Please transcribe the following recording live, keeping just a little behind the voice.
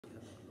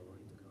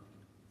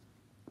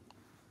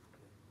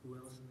Who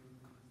else?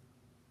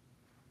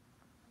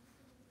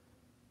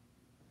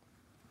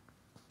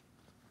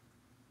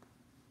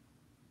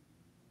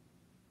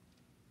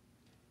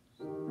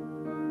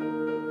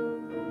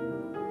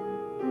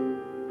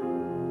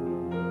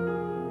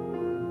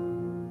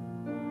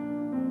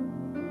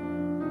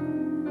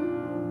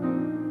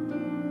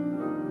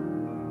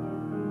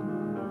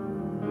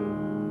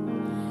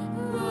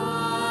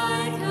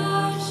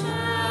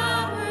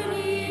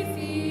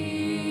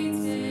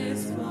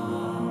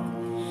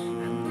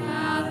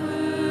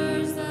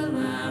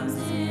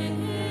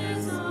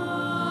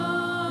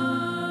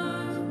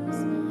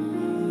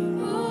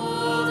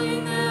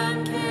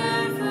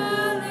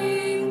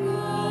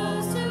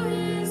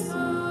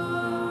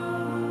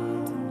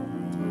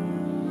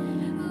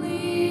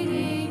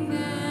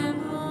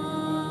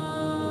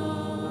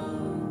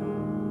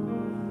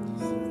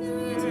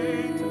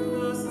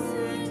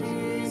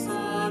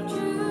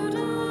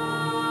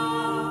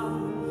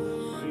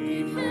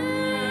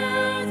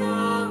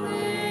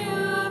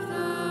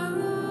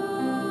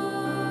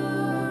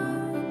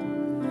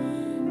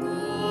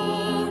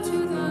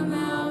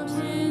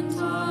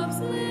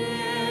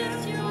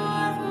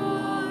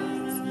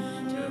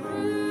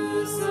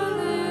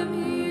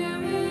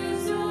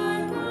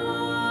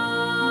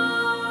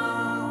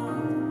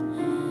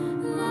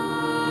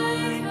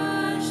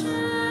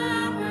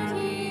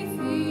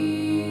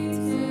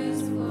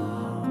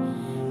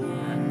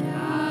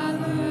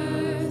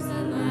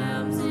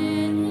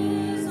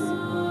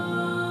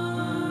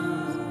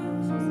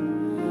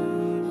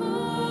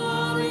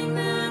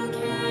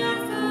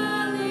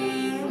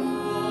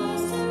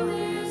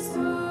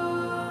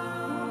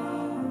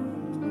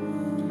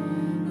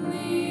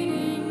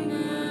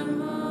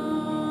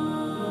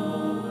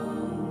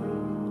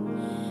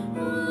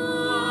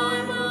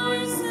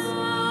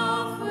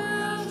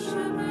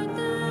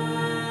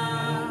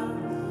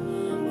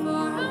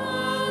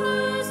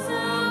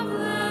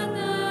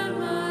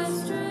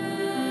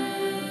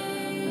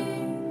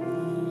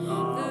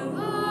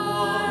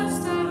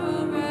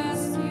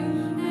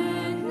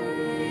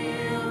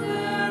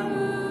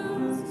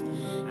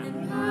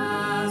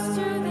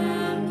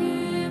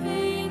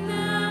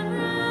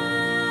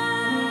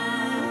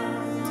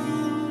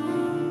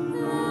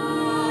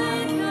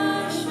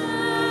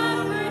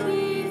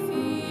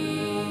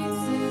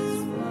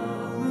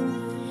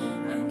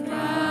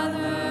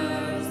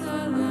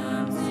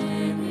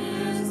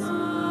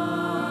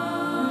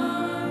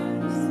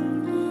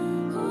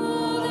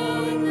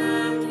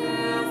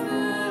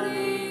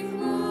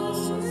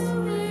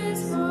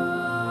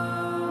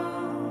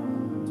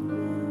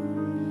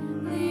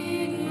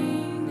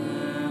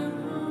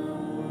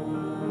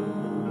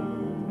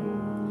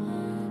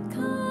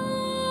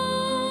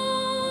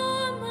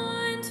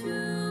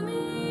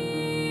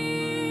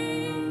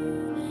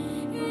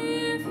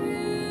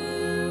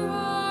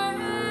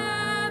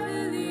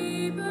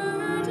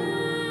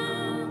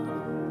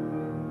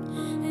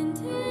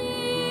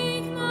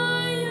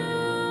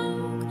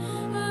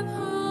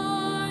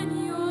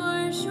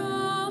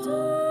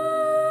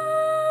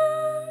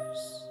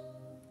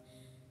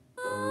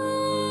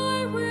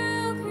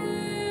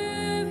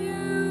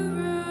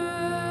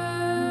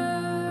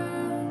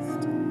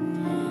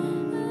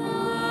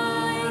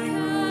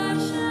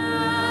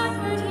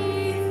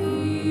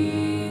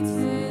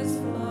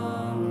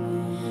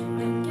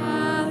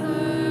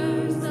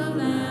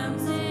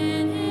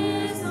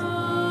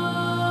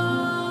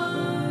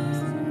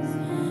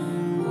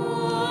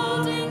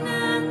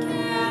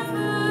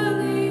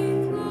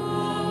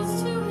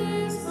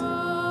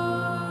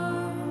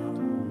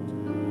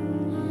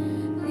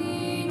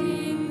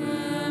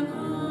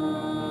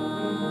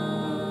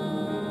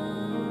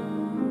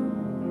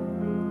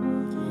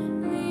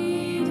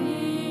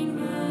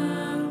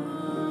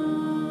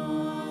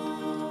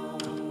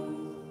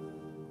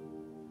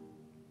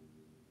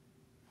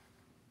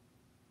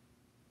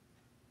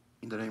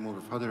 In the name of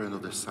the Father, and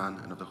of the Son,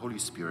 and of the Holy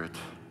Spirit.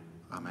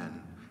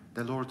 Amen.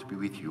 The Lord be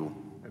with you.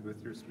 And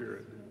with your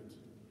spirit.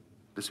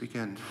 This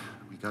weekend,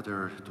 we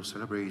gather to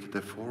celebrate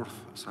the fourth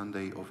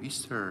Sunday of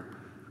Easter,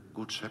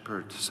 Good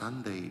Shepherd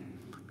Sunday,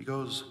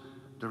 because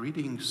the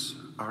readings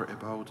are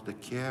about the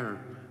care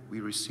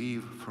we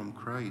receive from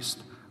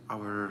Christ,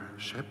 our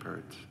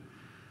shepherd.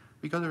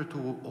 We gather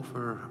to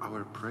offer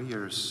our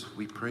prayers.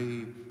 We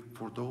pray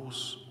for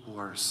those who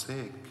are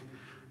sick,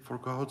 for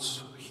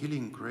God's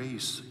healing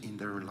grace in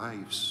their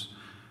lives,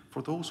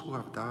 for those who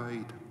have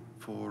died,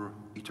 for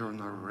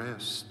eternal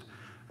rest,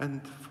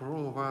 and for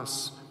all of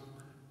us.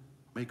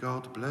 May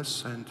God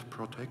bless and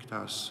protect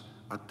us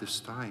at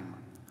this time.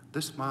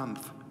 This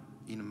month,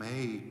 in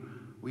May,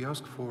 we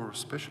ask for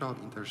special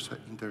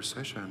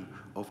intercession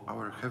of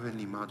our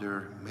Heavenly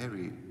Mother,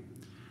 Mary.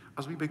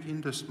 As we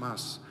begin this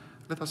Mass,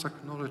 let us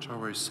acknowledge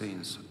our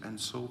sins and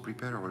so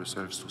prepare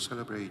ourselves to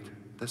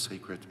celebrate the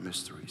sacred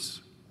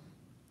mysteries.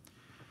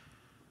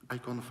 I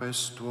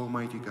confess to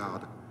Almighty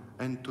God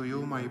and to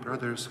you, my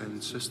brothers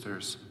and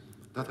sisters,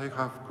 that I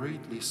have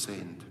greatly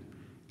sinned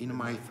in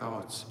my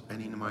thoughts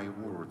and in my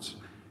words,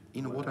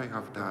 in what I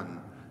have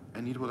done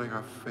and in what I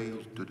have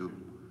failed to do.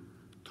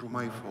 through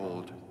my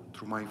fault,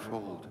 through my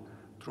fault,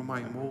 through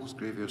my most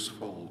grievous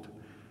fault.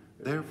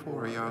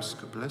 Therefore I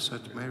ask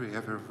Blessed Mary,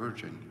 ever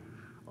Virgin,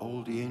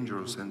 all the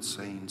angels and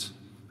saints,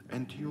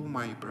 and you,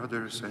 my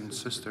brothers and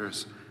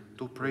sisters,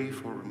 to pray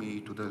for me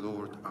to the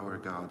Lord our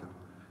God.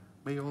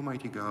 May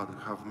Almighty God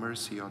have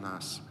mercy on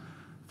us,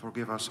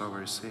 forgive us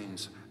our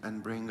sins,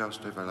 and bring us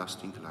to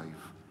everlasting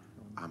life.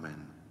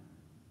 Amen.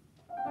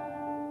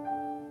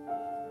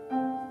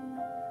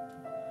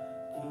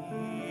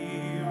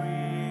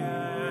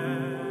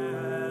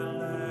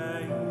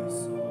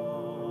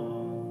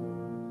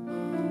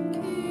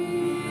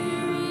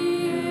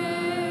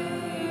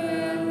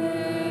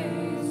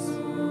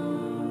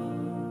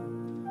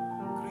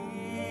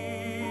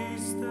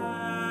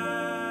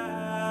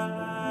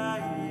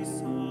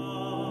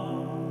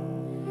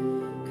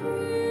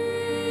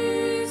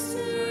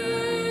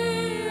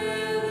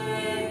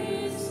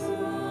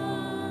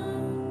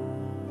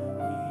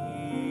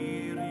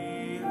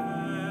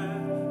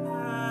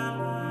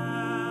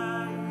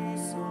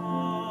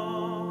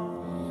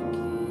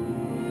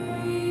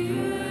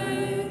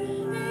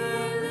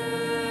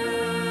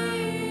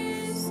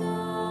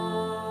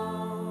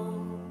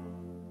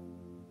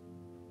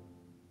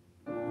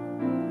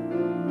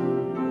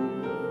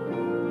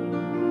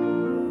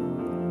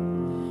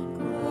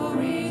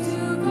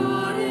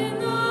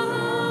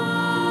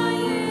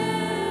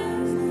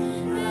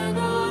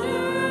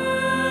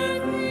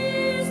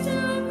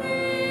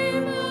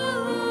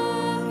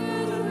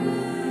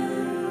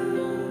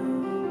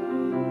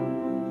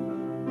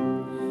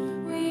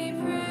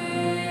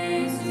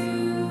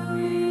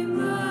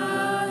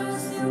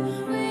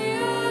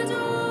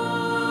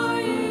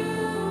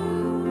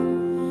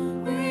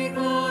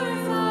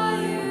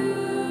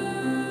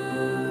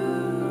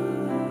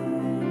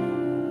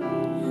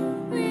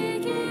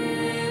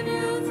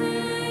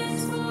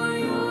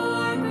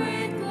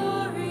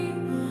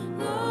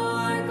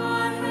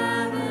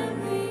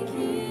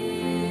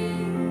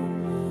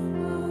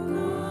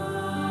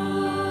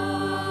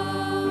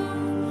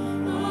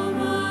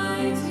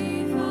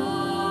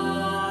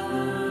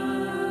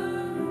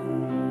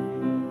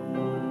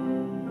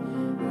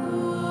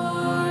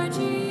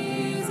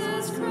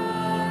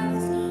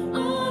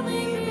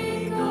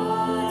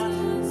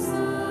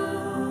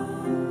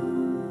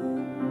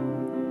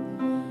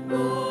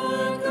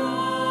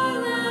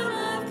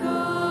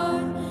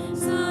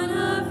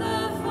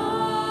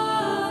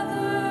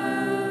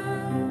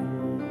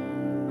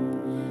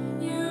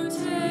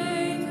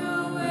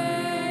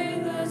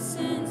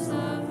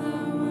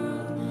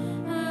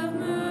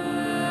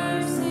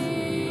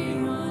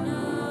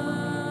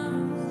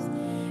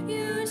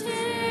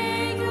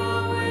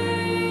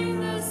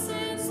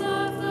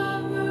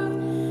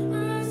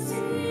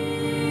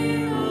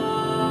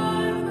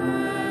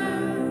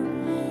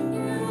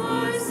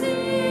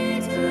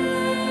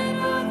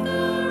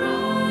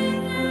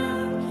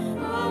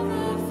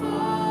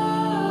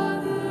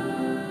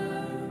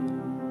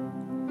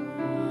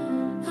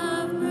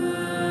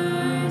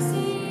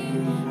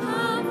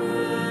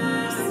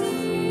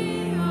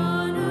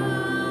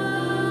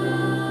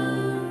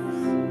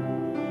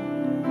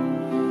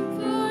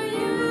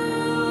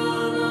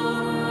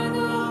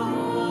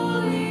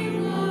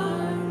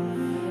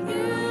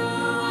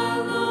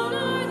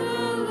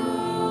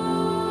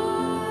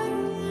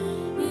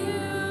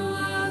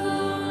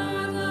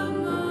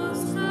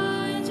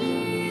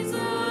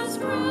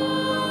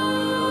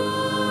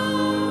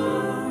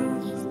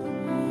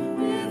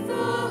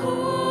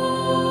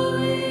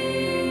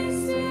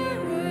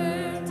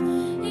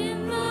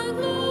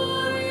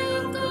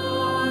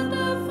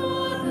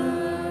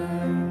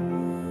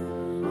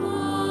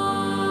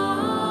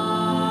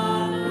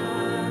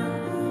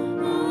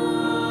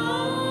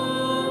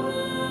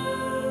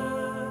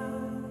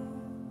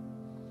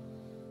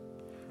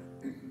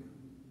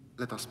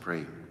 Let us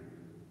pray.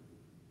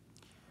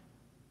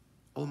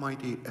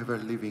 Almighty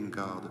ever-living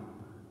God,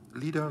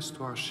 lead us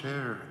to our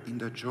share in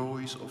the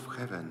joys of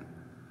heaven,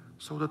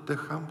 so that the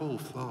humble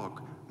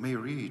flock may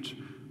reach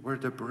where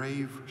the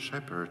brave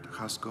shepherd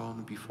has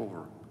gone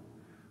before,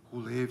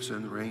 who lives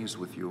and reigns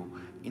with you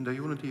in the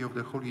unity of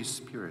the Holy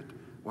Spirit,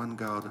 one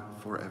God,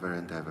 forever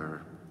and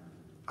ever.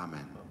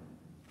 Amen.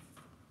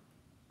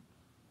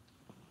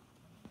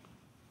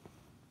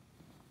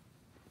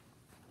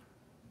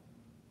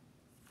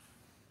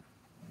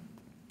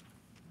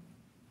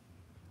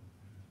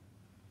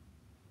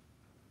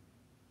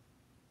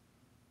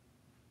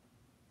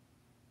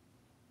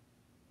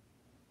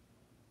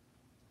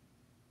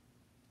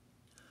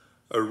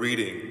 A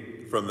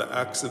reading from the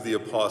Acts of the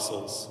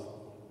Apostles.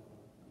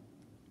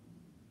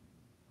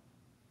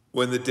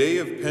 When the day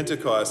of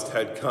Pentecost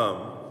had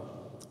come,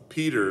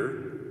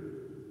 Peter,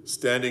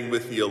 standing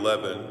with the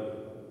 11,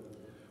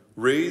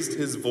 raised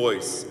his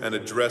voice and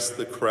addressed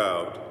the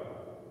crowd.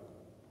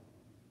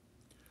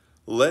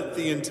 Let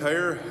the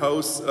entire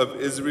house of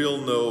Israel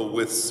know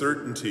with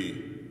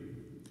certainty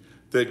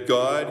that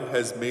God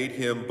has made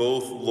him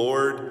both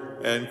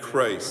Lord and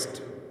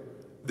Christ,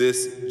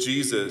 this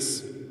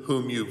Jesus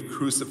whom you've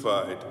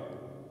crucified.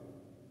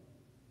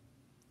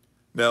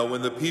 Now,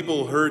 when the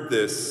people heard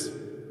this,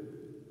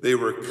 they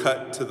were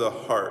cut to the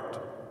heart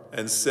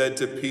and said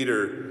to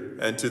Peter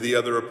and to the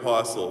other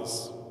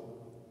apostles,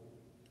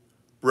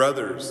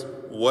 "Brothers,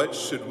 what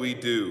should we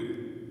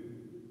do?"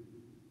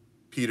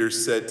 Peter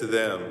said to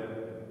them,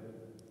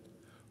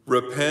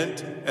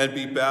 "Repent and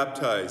be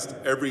baptized,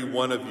 every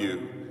one of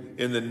you,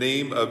 in the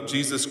name of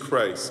Jesus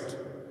Christ,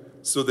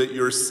 so that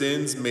your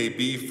sins may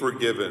be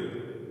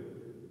forgiven,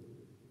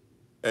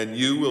 and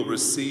you will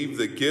receive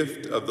the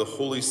gift of the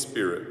Holy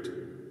Spirit.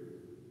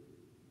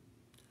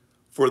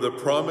 For the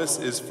promise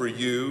is for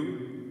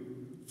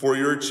you, for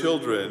your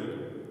children,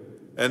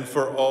 and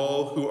for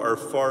all who are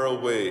far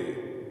away,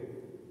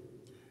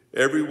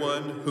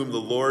 everyone whom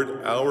the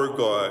Lord our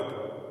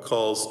God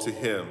calls to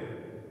him."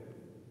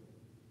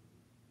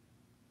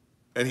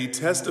 And he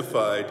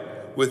testified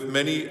with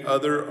many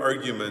other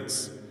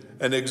arguments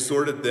and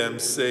exhorted them,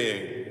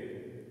 saying,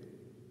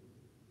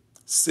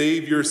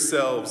 "Save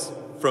yourselves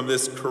from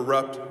this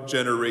corrupt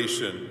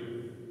generation."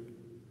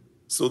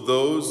 So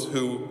those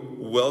who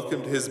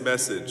welcomed his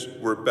message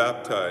were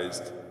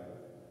baptized,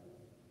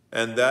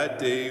 and that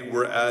day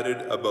were added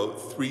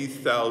about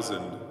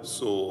 3,000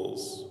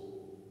 souls.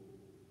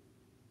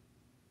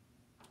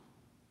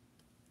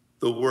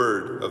 The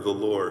word of the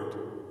Lord.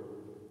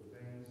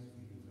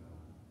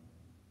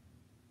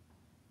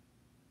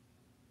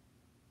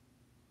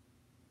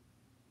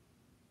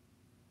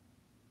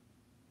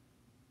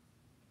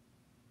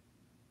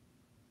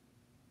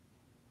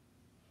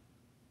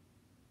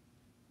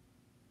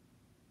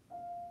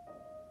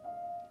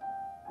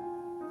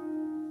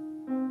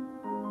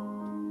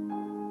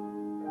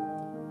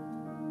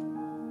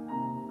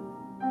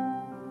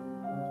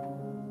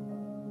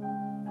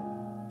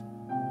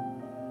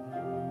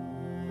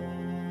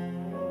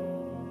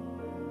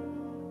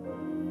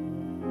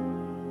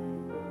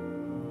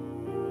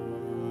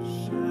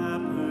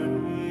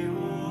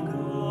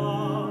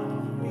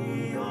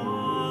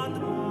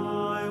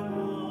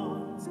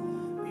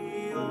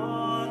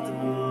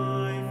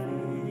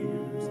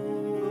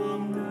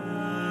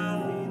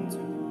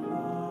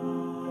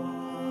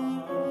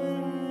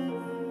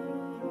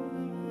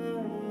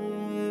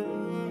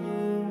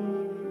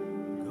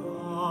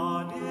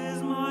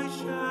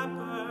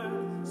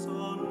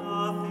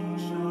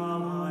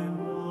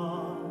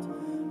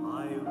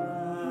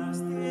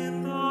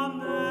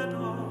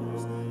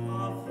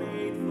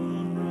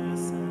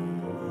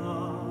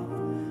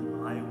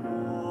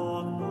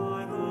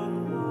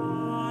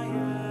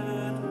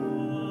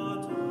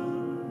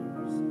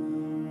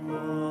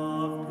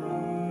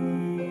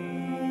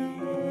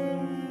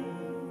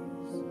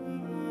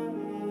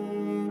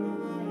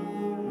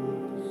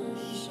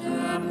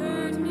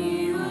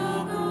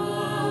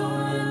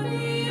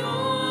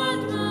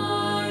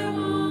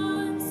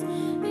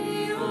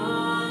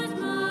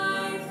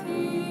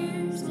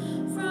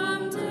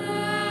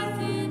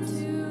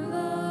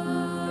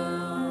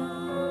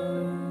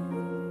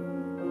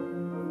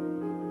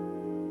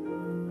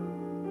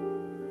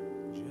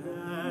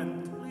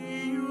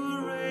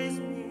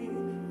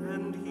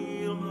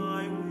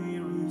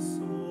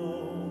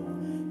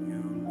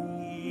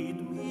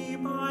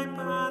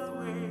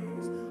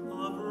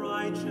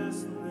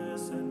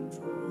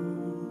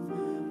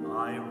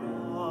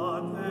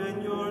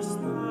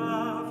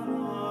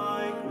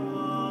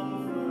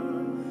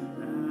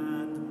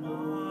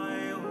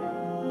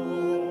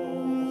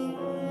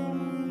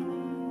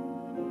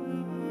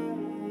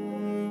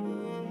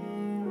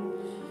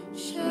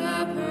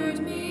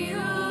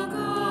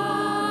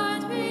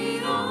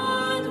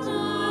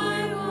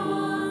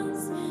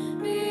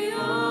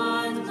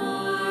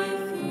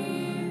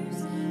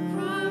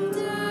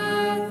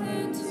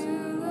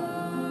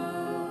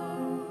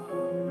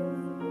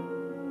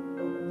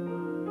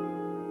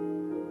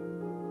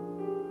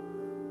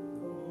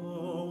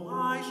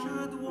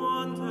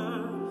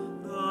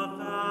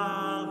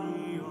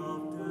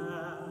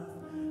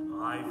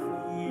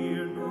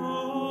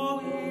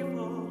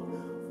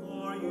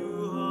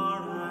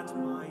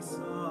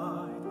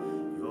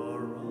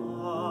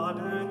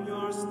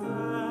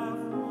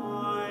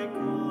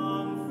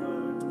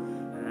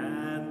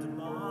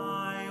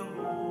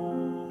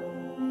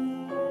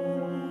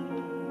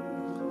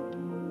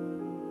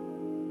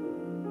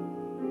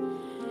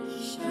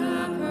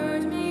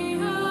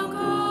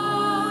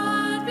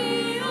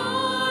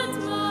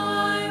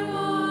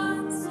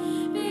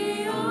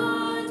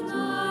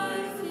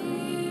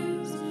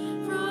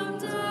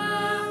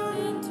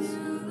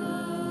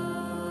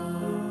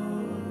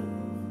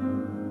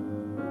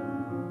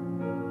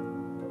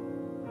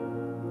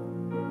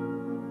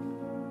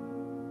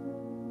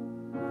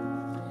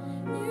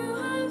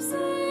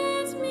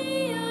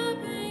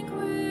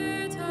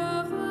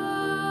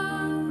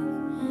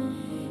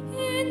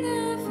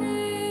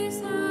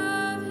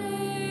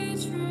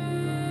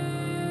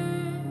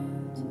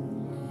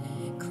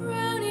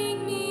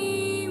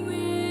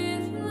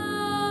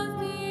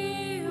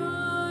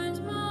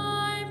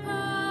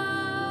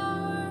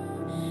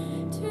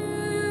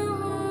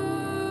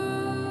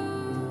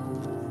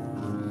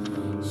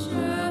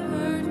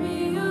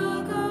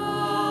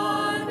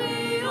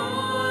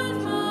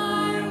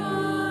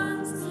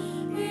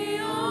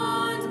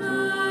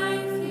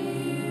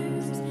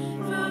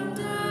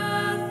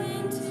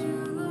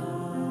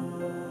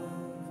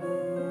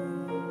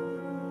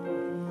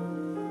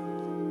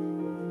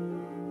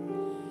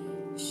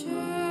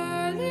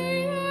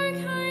 Surely your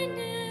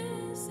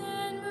kindness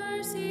and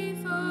mercy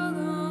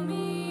follow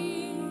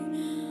me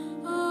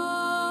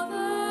all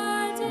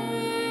the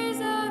days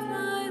of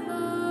my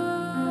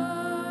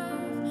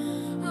life.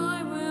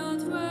 I will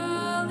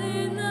dwell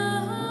in the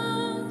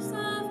house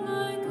of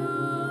my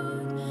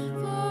God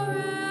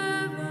forevermore.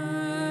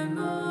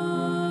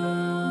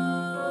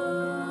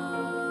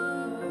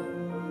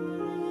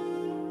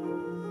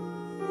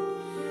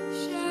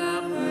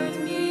 Shepherd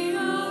me, O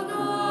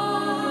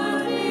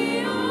God,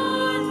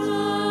 beyond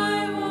my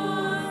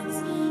wants,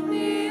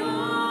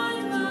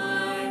 beyond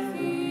my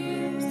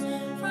fears,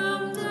 from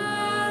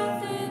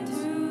death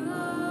into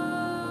life.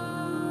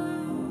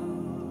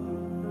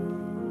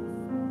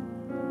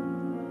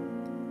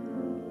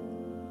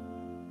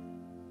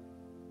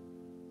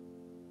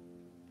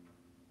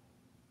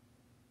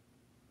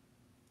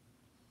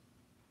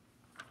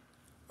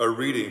 A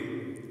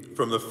reading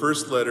from the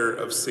first letter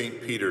of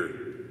St.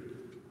 Peter.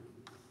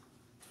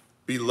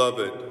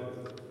 Beloved,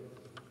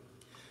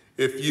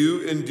 if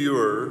you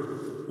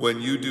endure when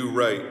you do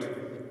right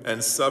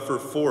and suffer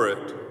for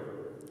it,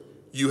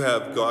 you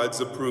have God's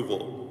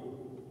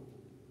approval.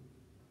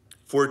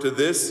 For to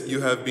this you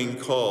have been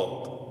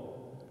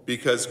called,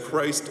 because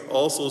Christ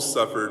also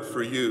suffered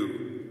for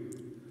you,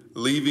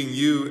 leaving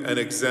you an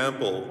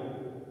example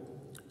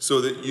so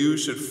that you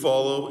should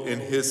follow in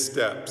his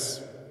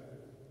steps.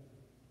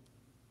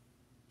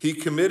 He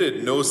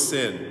committed no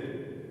sin,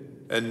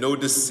 and no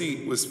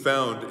deceit was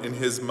found in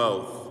his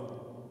mouth.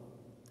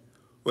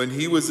 When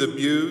he was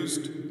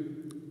abused,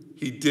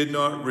 he did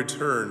not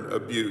return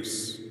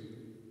abuse.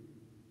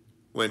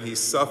 When he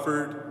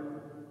suffered,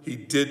 he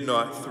did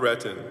not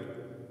threaten,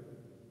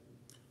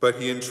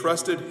 but he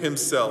entrusted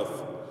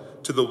himself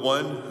to the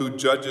one who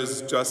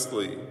judges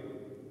justly.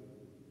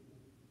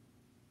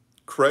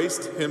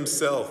 Christ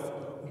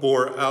himself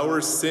bore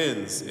our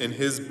sins in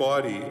his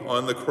body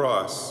on the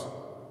cross,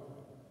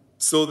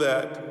 so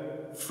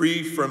that,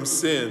 free from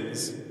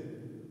sins,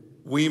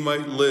 we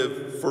might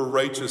live for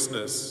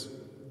righteousness.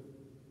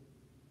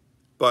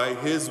 By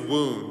his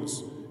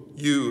wounds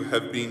you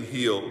have been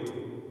healed.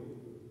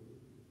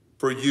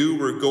 For you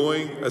were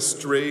going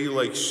astray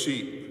like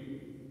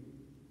sheep,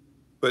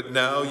 but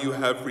now you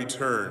have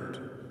returned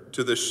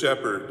to the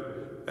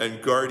shepherd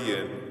and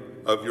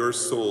guardian of your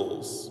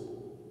souls.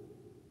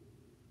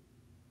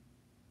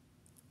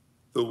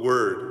 The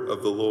word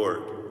of the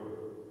Lord.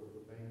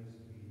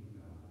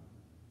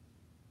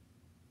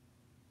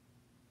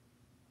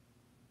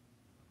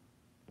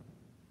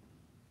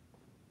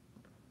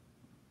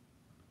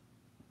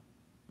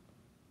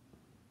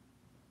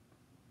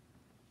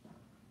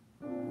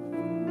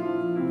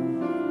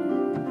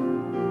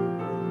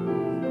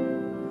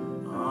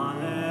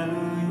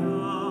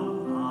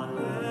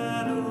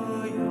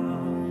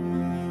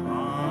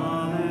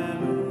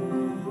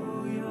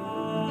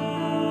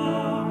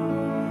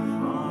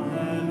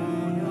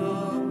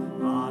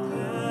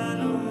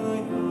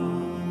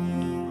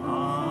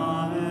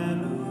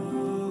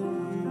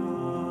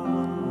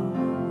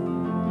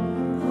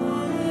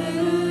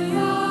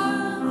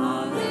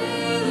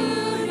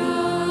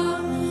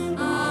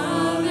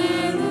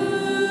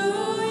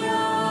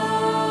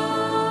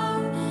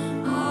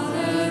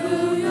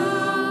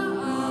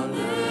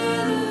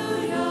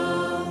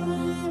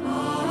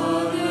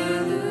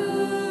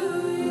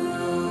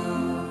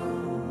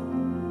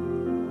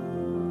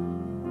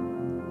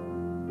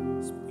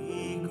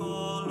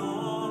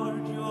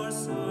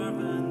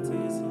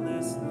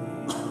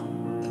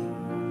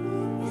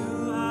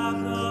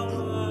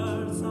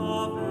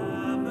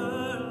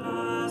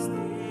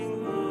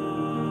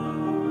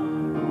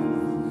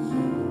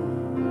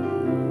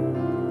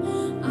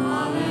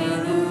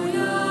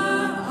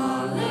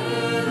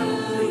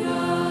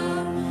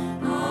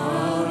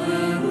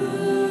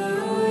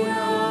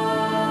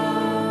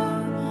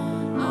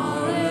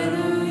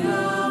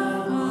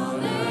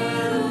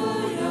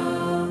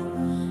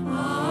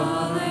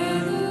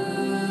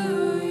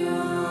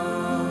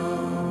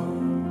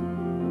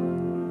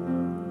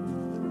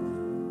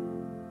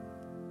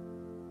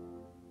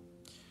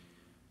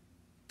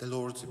 The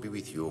Lord be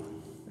with you.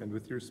 And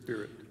with your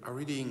spirit. A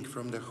reading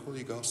from the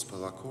Holy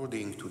Gospel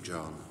according to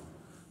John.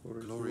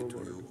 Glory to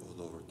you,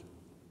 O Lord.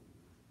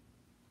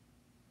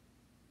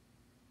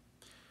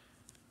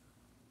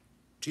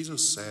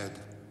 Jesus said,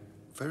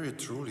 "Very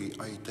truly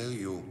I tell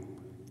you,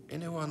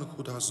 anyone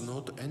who does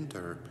not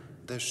enter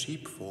the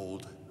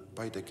sheepfold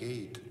by the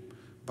gate,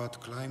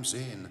 but climbs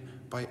in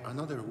by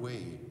another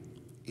way,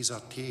 is a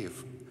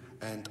thief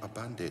and a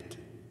bandit.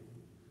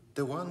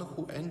 The one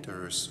who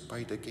enters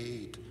by the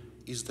gate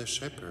is the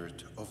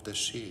shepherd of the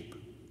sheep.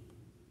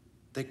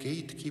 The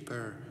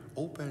gatekeeper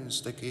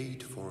opens the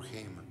gate for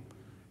him,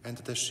 and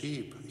the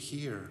sheep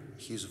hear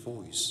his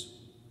voice.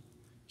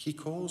 He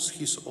calls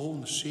his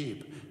own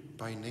sheep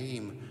by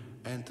name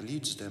and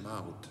leads them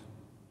out.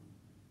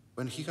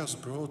 When he has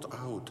brought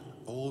out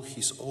all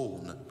his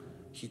own,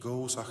 he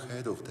goes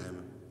ahead of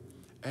them,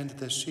 and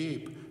the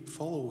sheep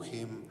follow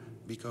him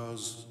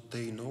because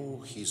they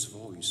know his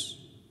voice.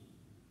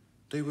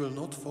 They will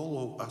not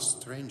follow a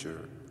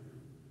stranger.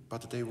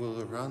 but they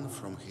will run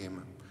from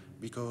him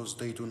because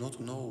they do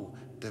not know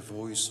the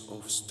voice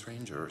of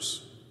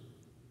strangers.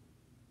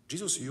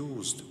 Jesus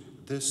used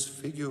this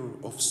figure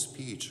of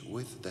speech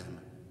with them,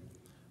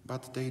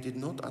 but they did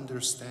not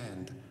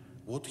understand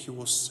what he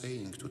was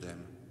saying to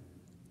them.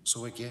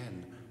 So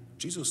again,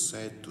 Jesus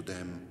said to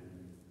them,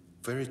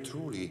 "Very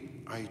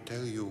truly, I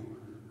tell you,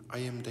 I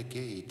am the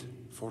gate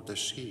for the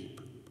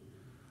sheep.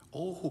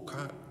 All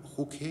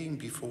who came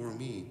before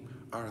me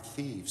are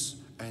thieves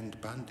and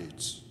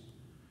bandits,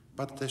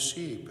 but the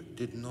sheep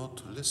did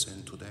not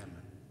listen to them.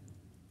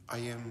 I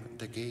am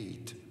the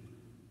gate.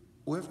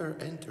 Whoever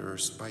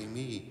enters by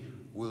me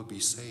will be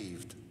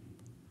saved,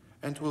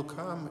 and will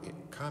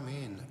come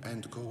in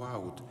and go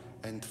out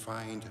and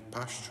find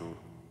pasture.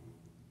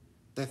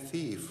 The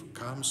thief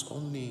comes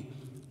only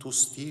to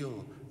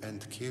steal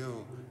and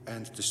kill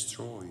and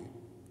destroy.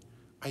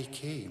 I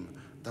came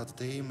that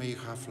they may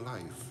have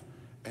life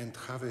and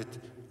have it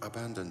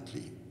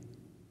abundantly."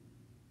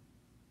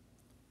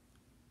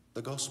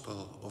 The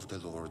Gospel of the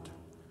Lord.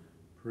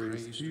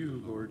 Praise to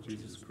you, Lord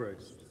Jesus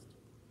Christ.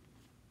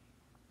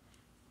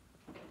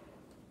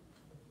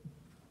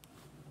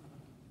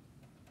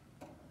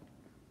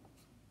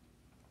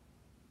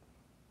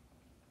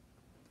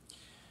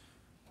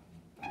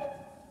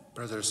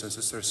 Brothers and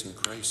sisters in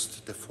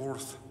Christ, the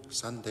fourth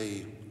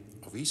Sunday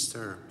of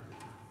Easter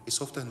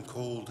is often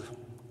called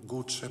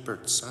Good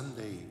Shepherd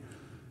Sunday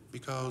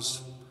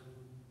because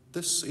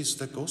this is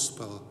the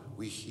gospel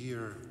we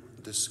hear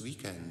this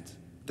weekend,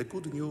 the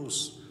good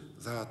news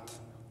that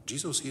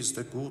Jesus is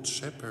the good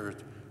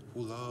shepherd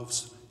who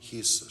loves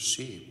his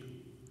sheep.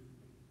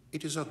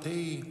 It is a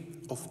day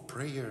of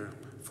prayer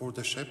for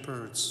the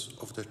shepherds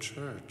of the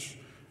church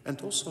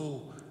and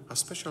also a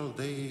special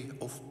day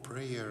of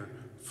prayer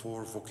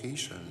for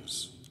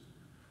vocations.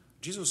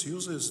 Jesus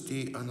uses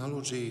the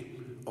analogy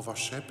of a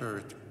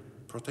shepherd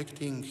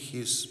protecting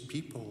his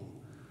people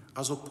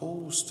as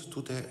opposed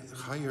to the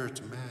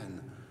hired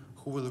man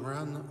who will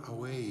run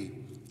away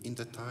in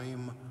the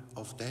time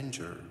of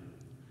danger.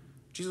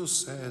 Jesus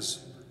says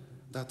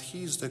that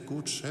he is the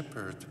good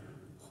shepherd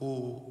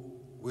who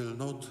will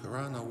not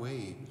run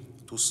away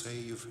to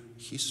save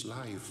his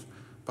life,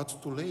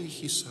 but to lay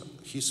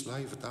his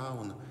life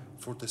down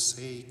for the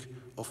sake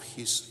of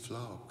his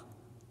flock.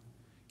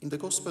 In the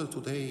Gospel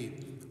today,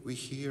 we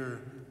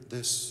hear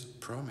this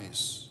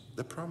promise,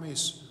 the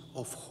promise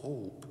of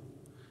hope.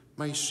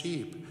 My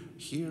sheep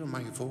hear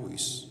my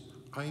voice.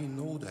 I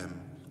know them,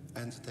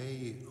 and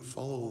they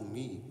follow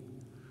me.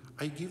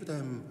 I give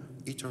them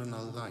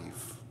eternal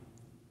life.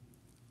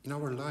 In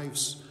our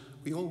lives,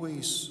 we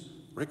always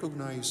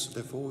recognize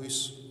the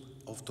voice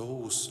of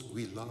those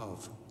we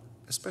love,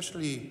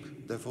 especially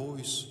the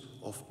voice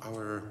of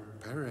our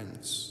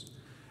parents.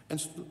 And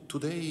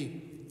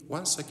today,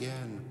 once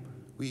again,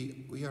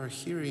 we are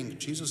hearing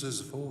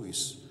Jesus'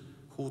 voice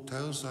who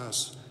tells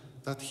us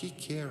that he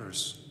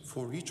cares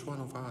for each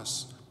one of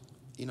us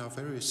in a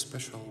very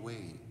special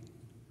way.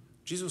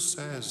 Jesus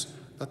says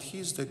that he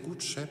is the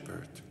good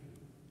shepherd.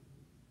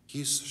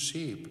 His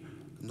sheep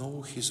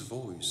know his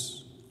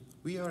voice.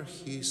 We are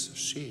his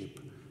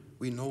sheep.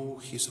 We know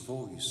his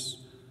voice.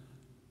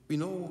 We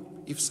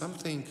know if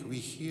something we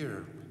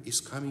hear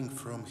is coming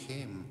from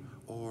him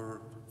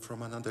or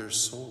from another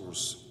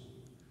source.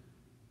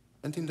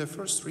 And in the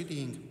first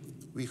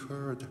reading, we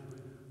heard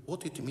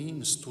what it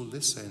means to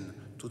listen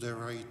to the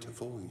right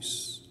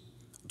voice.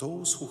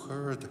 Those who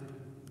heard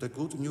the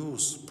good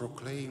news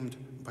proclaimed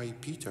by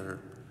Peter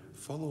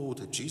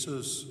followed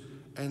Jesus,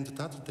 and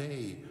that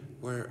day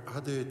were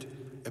added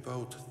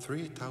about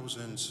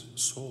 3,000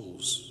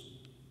 souls.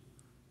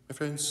 My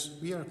friends,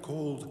 we are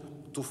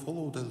called to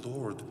follow the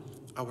Lord,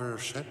 our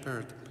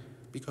shepherd,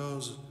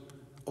 because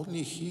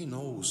only he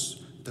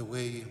knows the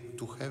way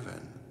to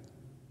heaven.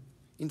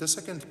 In the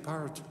second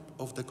part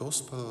of the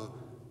Gospel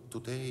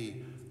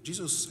today,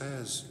 Jesus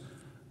says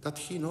that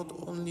he not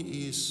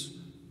only is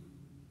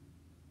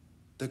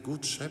the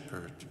good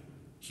shepherd,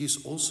 he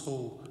is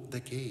also the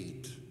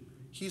gate.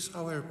 He is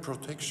our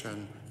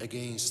protection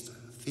against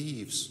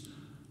thieves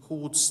who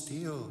would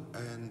steal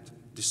and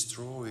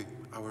destroy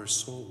our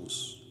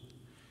souls.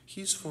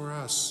 He is for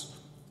us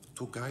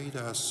to guide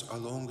us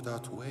along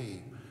that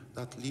way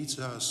that leads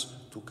us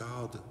to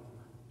God,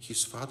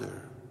 his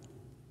Father.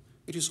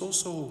 It is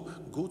also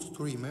good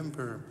to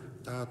remember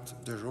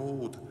that the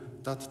road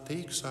that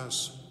takes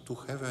us to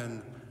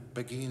heaven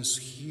begins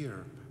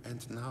here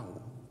and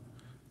now.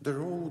 The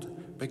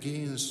road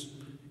begins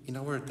in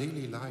our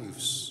daily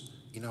lives,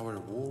 in our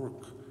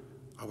work,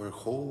 our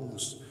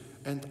homes,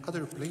 and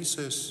other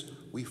places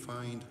we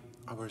find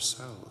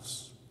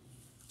ourselves.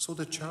 So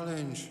the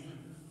challenge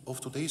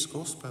of today's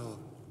Gospel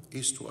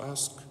is to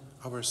ask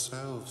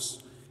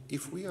ourselves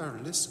if we are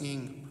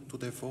listening to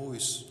the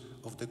voice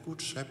of the Good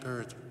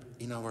Shepherd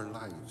in our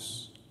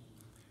lives.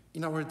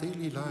 In our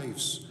daily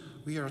lives,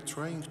 we are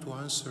trying to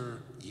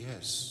answer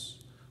yes.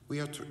 We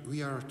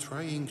are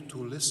trying to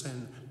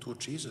listen to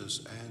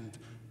Jesus and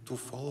to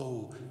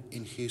follow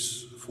in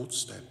his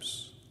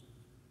footsteps.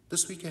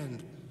 This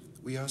weekend,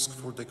 we ask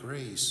for the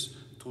grace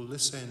to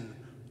listen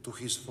to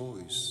his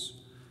voice.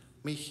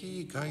 May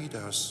he guide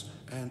us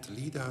and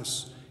lead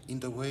us in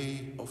the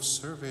way of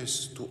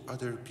service to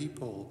other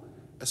people,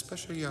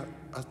 especially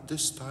at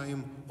this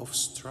time of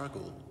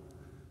struggle,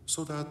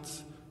 so that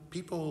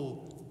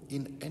people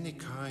in any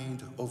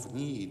kind of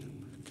need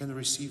can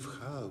receive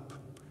help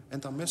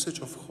and a message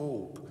of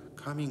hope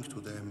coming to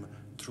them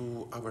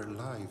through our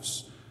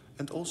lives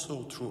and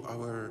also through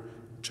our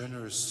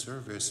generous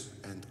service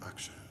and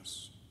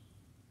actions.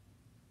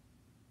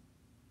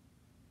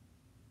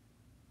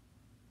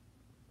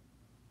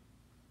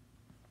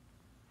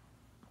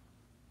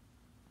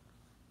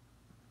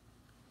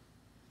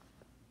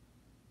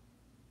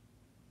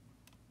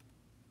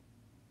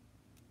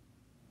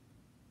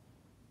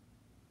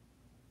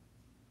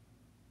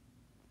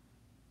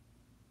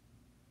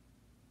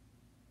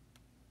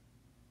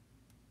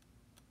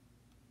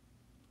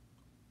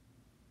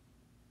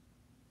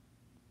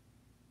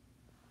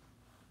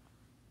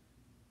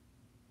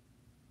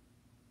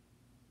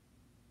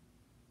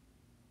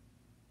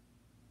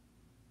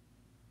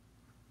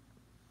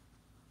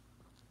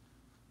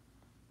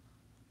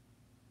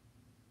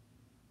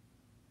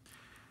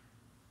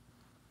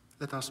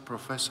 Let us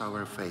profess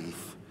our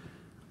faith.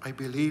 I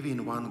believe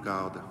in one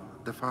God,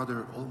 the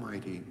Father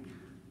Almighty,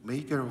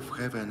 maker of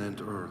heaven and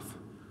earth,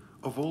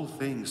 of all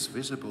things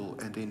visible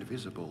and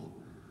invisible.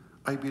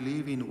 I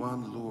believe in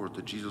one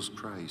Lord Jesus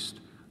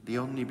Christ, the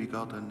only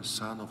begotten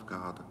Son of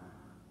God,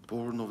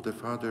 born of the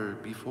Father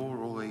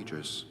before all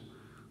ages,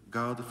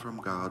 God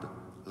from God,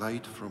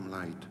 light from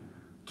light,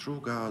 true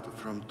God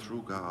from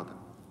true God,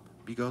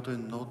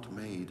 begotten not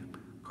made,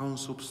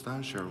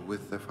 consubstantial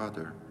with the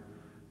Father.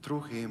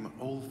 Through him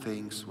all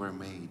things were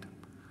made.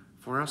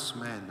 For us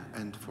men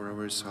and for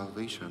our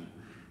salvation,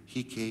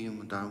 he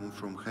came down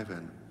from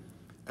heaven,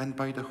 and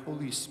by the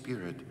Holy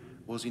Spirit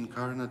was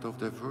incarnate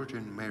of the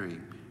Virgin Mary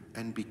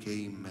and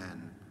became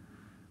man.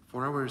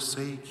 For our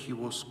sake he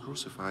was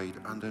crucified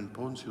under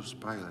Pontius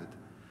Pilate.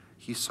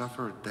 He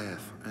suffered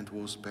death and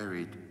was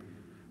buried,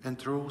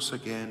 and rose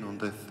again on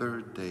the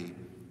third day,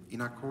 in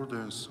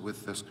accordance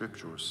with the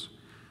Scriptures.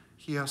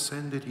 He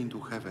ascended into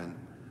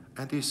heaven,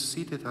 and is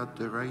seated at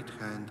the right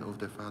hand of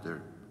the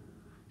Father.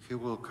 He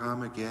will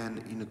come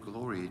again in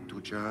glory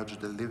to judge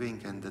the living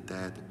and the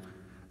dead,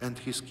 and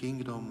his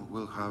kingdom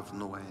will have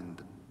no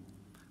end.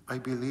 I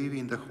believe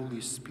in the Holy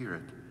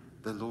Spirit,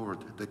 the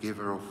Lord, the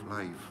giver of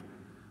life,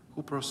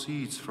 who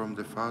proceeds from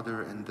the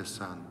Father and the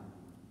Son,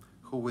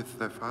 who with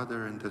the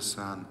Father and the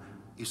Son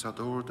is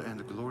adored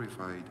and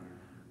glorified,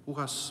 who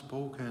has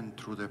spoken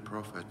through the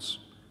prophets.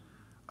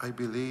 I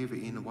believe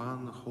in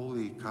one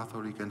holy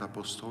Catholic and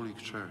Apostolic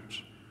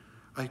Church.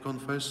 I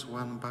confess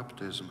one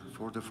baptism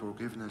for the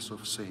forgiveness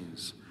of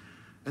sins,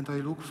 and I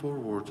look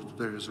forward to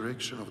the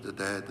resurrection of the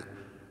dead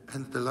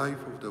and the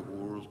life of the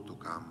world to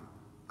come.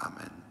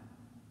 Amen.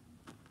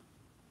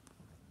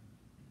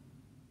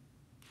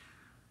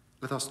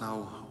 Let us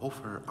now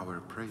offer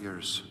our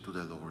prayers to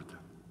the Lord.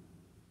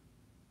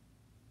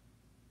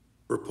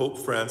 For Pope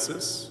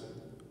Francis,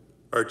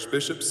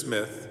 Archbishop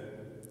Smith,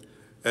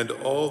 and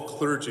all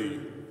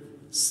clergy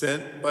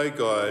sent by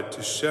God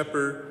to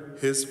shepherd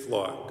his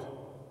flock,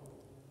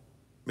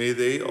 may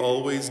they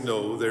always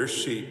know their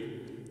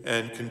sheep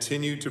and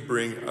continue to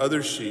bring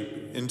other sheep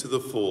into the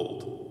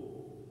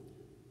fold.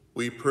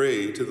 We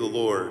pray to the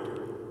Lord.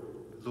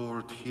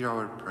 Lord, hear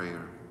our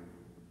prayer.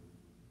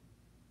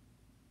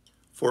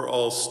 For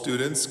all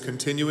students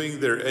continuing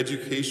their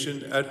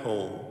education at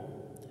home,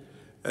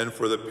 and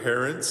for the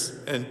parents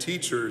and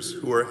teachers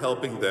who are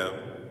helping them,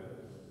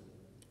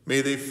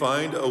 may they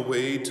find a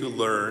way to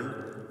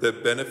learn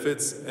that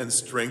benefits and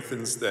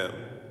strengthens them.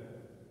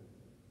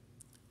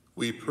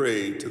 We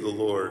pray to the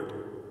Lord.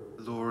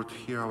 Lord,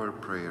 hear our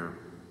prayer.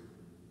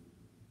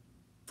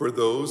 For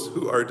those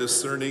who are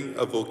discerning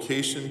a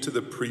vocation to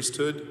the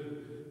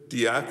priesthood,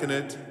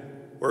 diaconate,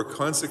 or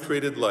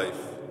consecrated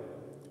life,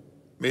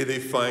 may they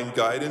find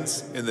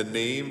guidance in the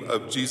name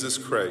of Jesus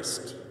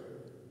Christ.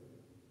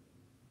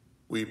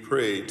 We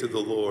pray to the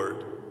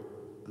Lord.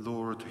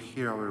 Lord,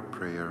 hear our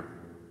prayer.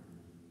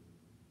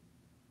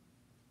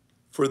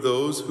 For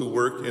those who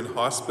work in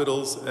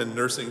hospitals and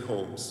nursing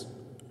homes,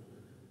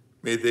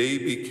 may they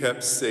be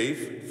kept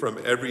safe from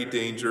every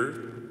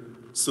danger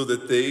so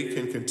that they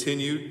can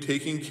continue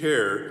taking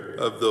care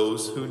of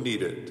those who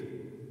need it.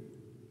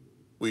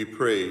 We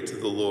pray to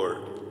the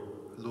Lord.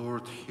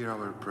 Lord, hear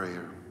our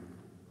prayer.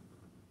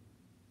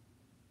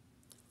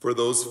 For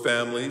those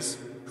families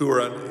who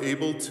are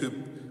unable to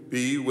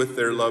be with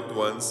their loved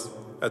ones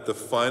at the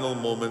final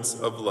moments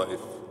of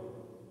life,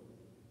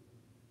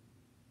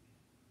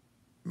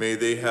 may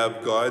they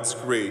have God's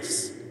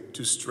grace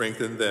to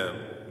strengthen them.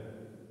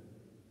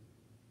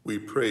 We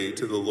pray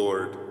to the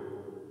Lord.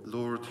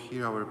 Lord,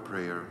 hear our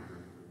prayer.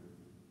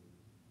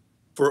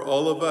 For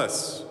all of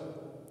us,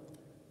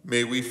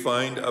 may we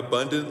find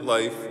abundant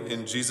life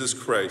in Jesus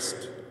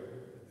Christ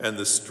and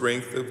the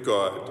strength of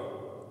God.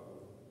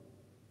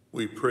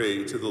 We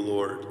pray to the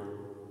Lord.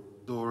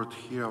 Lord,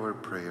 hear our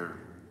prayer.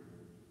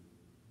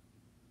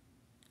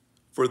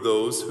 For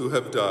those who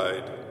have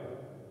died,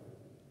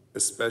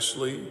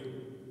 especially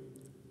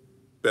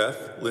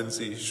Beth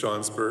Lindsay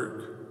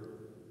Schonsberg,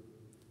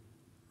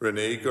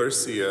 Renee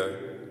Garcia,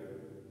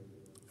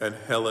 and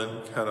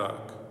Helen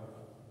Canuck.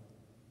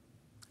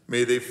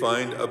 May they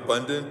find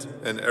abundant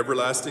and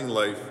everlasting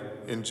life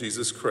in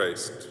Jesus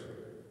Christ.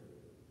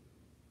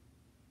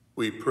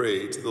 We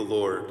pray to the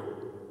Lord.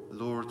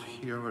 Lord,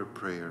 hear our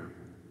prayer.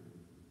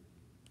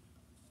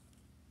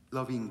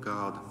 Loving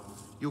God,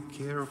 you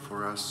care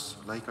for us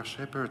like a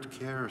shepherd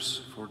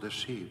cares for the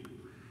sheep.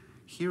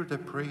 Hear the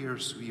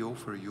prayers we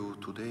offer you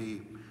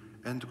today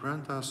and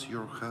grant us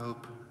your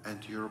help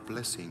and your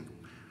blessing.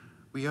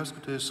 We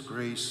ask this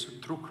grace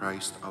through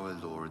Christ our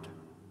Lord.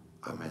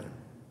 Amen.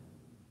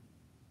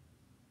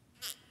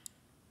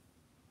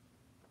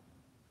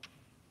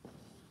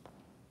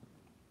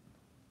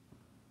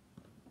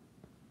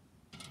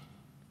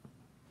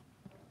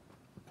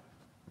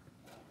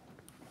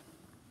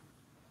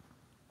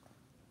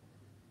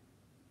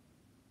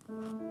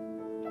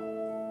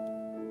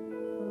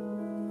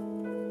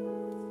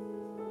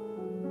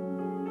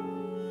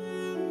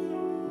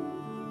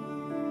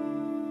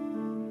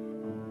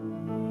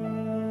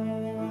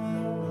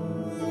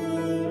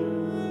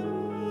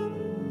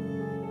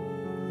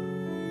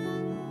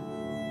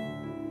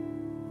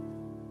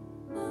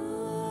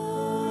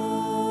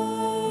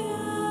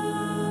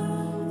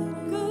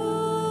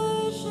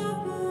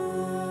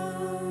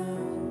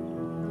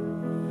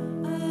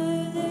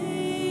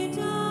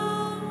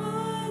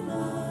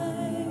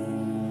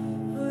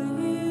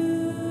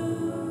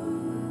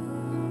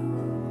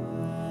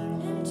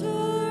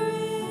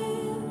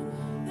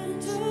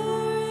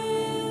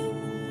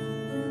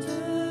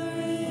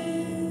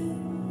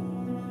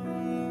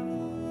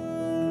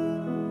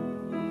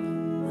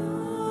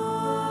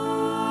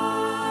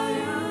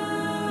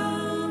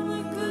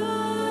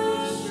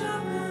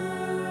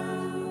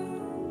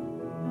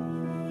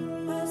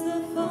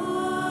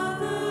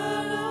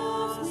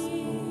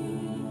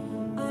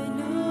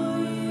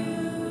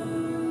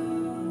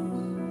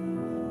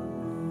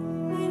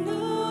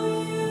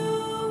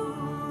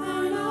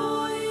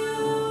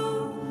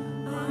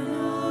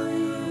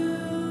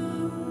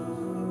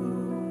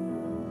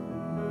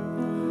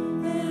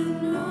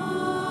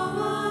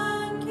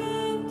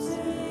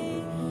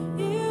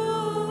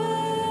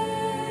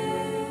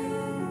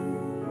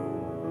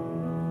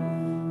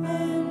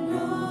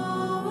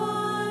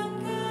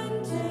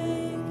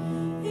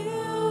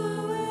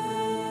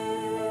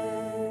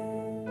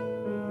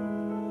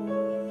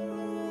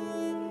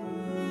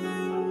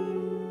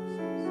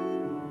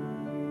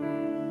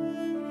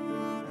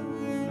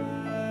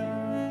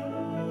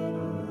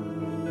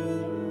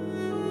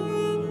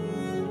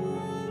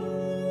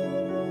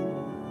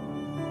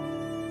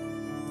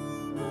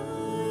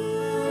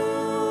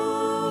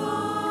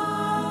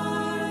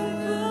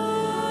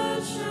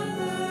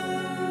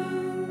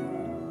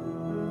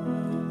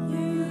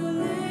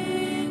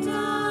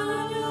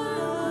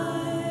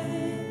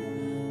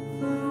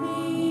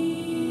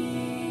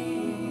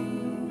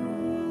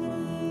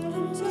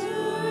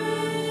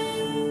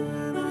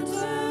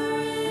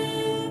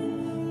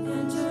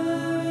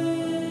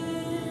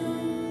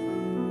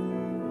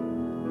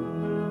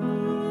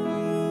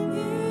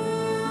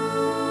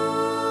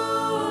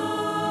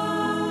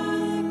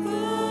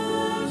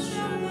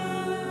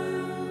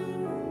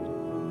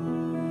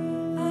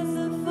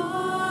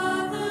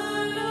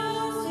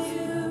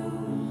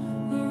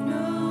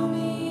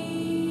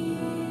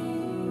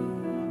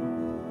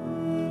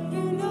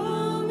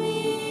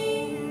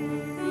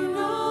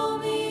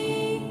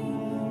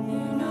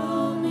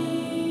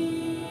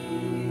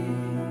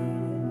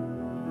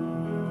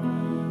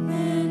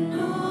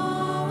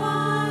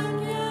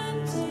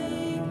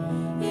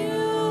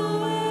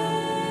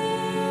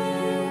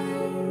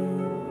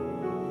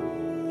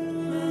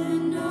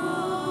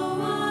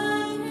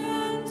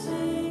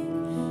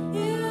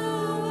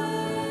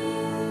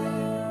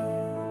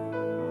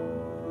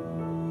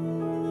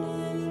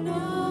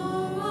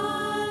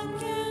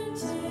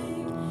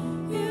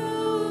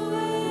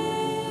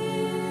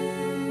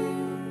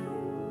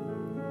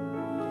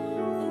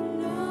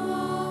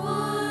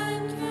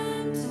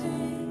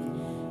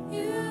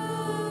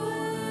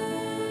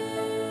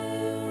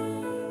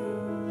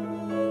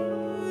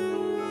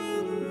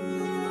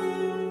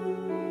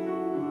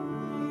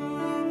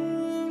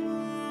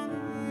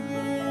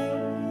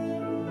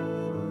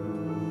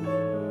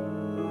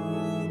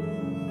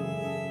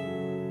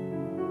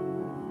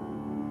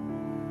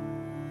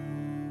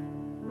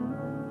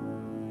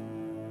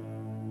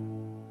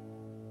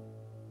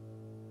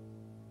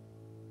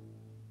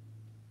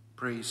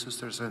 Pray,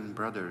 sisters and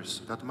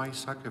brothers, that my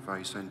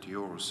sacrifice and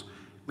yours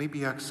may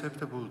be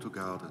acceptable to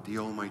God, the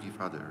Almighty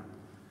Father.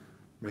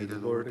 May the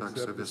Lord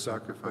accept the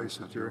sacrifice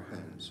at your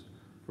hands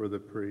for the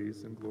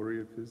praise and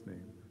glory of his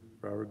name,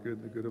 for our good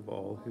and the good of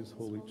all his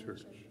holy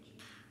church.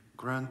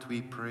 Grant,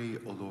 we pray,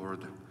 O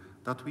Lord,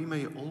 that we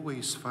may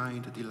always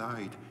find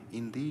delight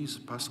in these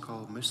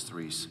paschal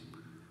mysteries,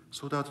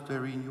 so that the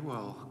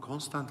renewal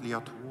constantly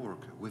at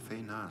work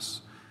within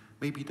us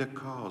may be the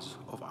cause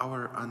of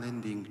our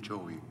unending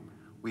joy.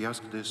 We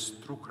ask this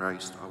through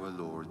Christ our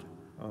Lord.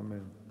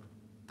 Amen.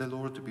 The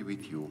Lord be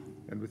with you.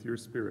 And with your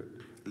spirit.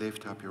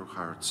 Lift up your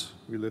hearts.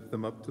 We lift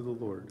them up to the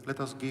Lord.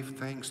 Let us give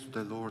thanks to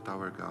the Lord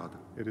our God.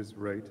 It is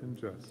right and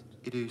just.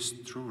 It is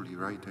truly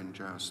right and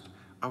just,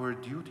 our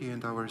duty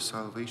and our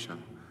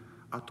salvation,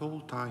 at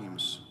all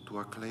times to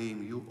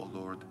acclaim you, O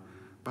Lord,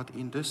 but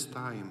in this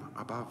time,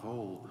 above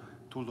all,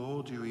 to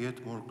laud you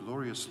yet more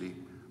gloriously,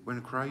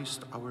 when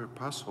Christ our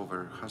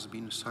Passover has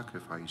been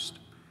sacrificed.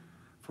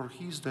 For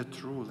he is the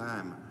true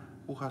Lamb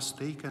who has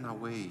taken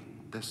away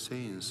the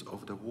sins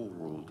of the whole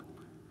world.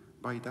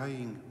 By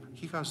dying,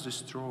 he has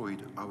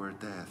destroyed our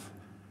death,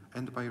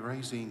 and by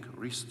rising,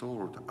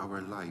 restored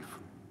our life.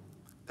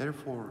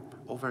 Therefore,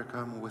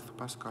 overcome with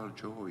paschal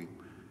joy,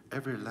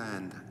 every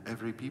land,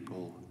 every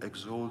people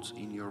exalts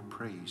in your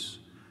praise,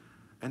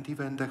 and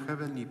even the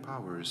heavenly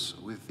powers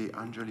with the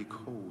angelic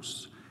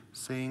hosts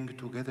sing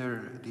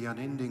together the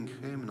unending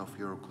hymn of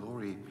your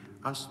glory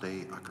as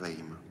they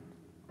acclaim.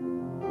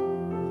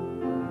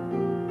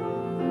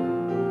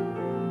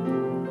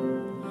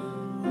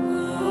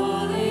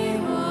 Holy,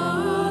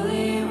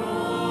 holy,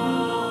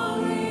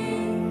 holy,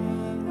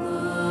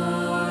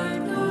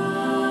 Lord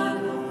God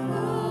of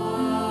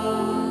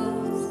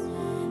hosts.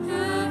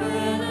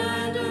 Heaven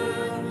and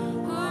earth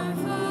are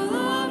full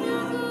of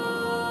your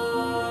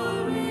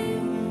glory.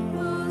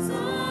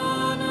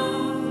 Hosanna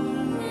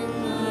in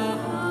the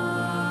highest.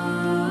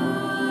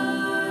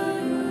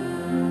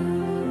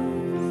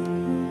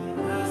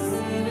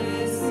 Blessed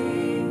is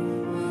he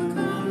who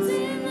comes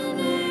in the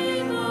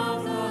name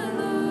of the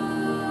Lord.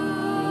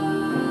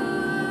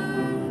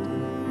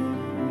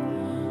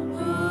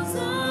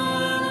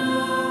 Hosanna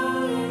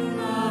in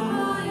the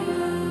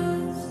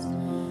highest.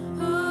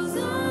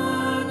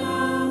 Hosanna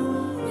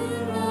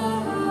in the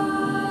highest.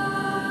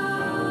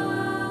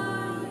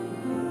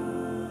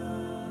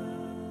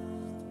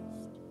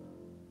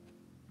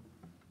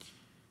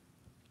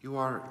 You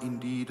are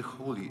indeed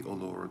holy, O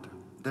Lord,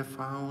 the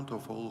fount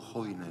of all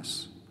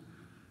holiness.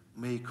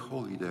 Make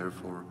holy,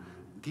 therefore,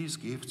 these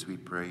gifts, we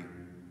pray,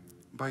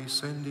 by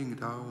sending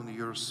down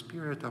your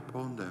Spirit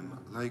upon them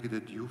like the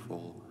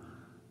dewfall,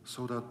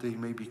 so that they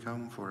may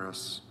become for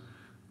us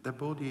the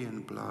body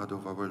and blood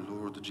of our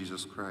Lord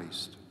Jesus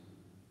Christ.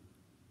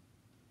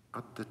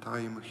 At the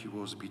time he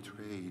was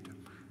betrayed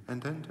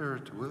and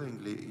entered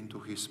willingly into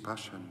his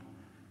passion,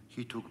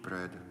 he took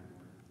bread,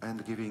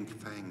 and giving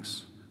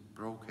thanks,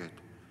 broke it,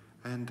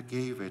 and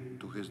gave it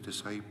to his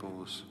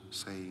disciples,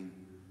 saying,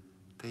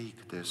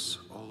 "Take this,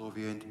 all of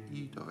you, and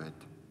eat of it,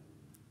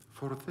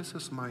 for this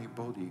is my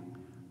body,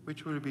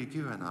 which will be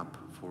given up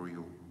for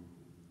you."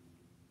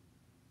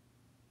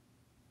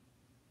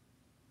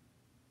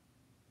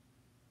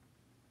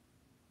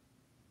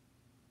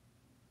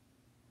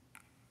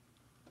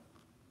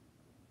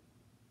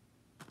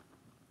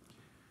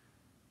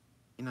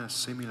 In a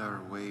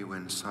similar way,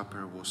 when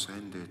supper was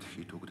ended,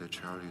 he took the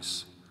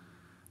chalice,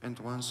 and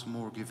once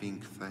more giving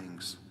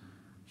thanks,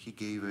 he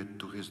gave it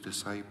to his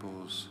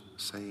disciples,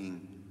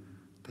 saying,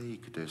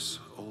 "Take this,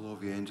 all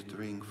of you, and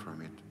drink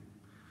from it.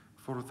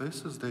 For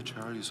this is the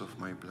chalice of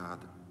my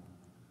blood,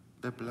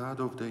 the blood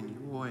of the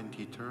new and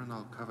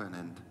eternal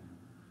covenant,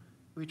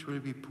 which will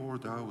be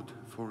poured out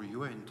for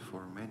you and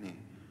for many,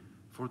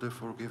 for the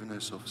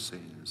forgiveness of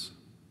sins.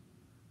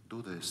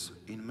 Do this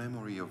in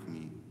memory of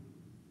me."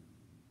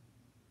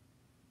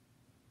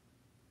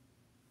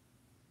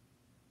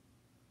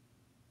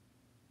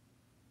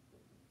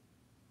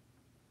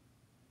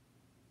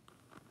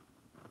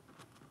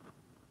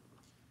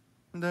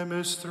 The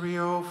mystery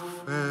of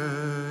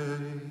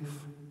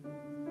faith.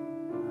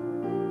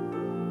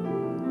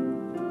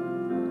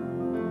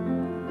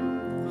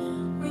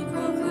 We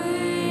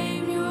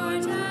proclaim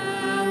your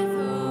death,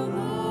 O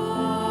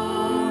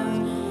Lord,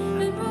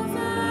 and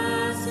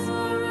profess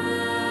your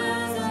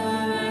resurrection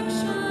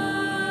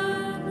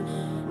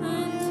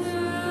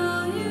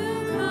until you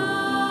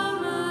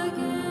come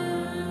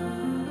again.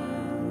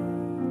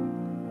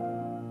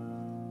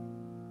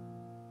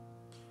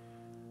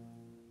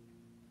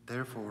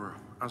 Therefore,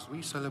 as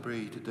we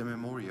celebrate the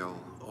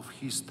memorial of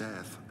his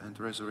death and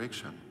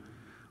resurrection,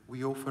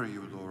 we offer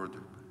you, Lord,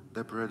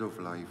 the bread of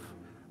life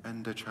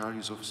and the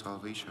chalice of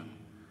salvation,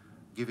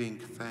 giving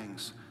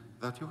thanks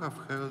that you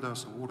have held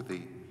us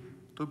worthy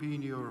to be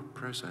in your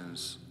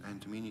presence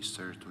and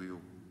minister to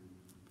you.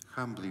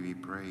 Humbly we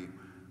pray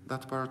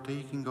that,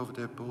 partaking of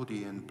the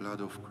body and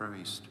blood of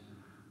Christ,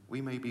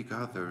 we may be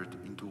gathered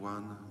into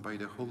one by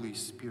the Holy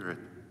Spirit.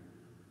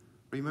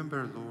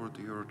 Remember, Lord,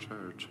 your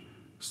church,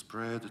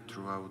 spread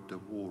throughout the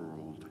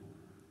world,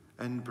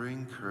 and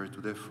bring her to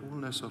the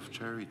fullness of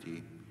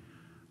charity,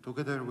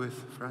 together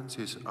with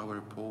Francis our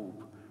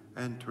Pope,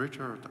 and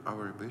Richard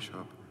our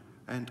Bishop,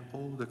 and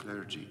all the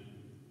clergy.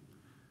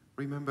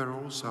 Remember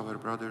also our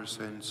brothers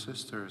and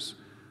sisters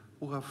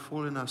who have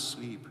fallen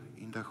asleep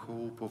in the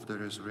hope of the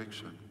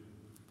resurrection,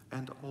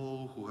 and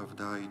all who have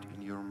died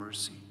in your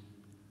mercy.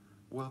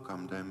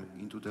 Welcome them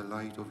into the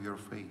light of your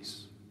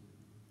face.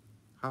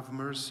 Have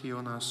mercy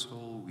on us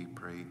all, we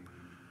pray,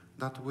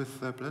 that with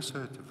the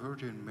Blessed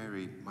Virgin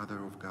Mary,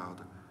 Mother of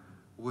God,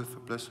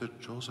 with Blessed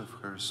Joseph,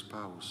 her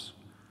spouse,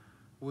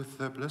 with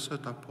the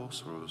blessed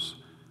apostles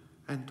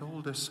and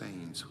all the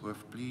saints who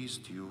have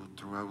pleased you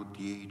throughout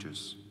the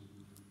ages,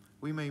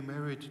 we may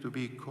merit to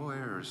be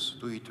co-heirs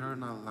to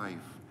eternal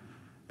life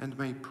and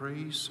may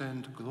praise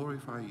and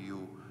glorify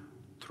you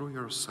through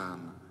your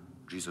Son,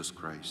 Jesus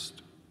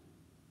Christ.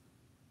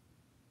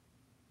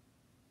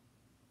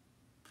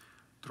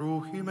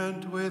 Through him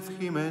and with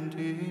him and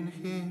in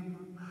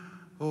him,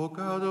 O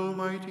God,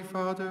 Almighty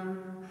Father,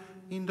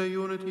 in the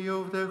unity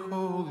of the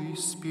Holy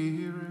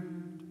Spirit,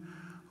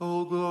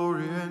 all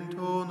glory and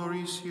honor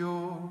is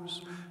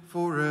yours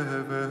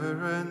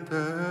forever and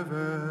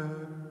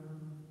ever.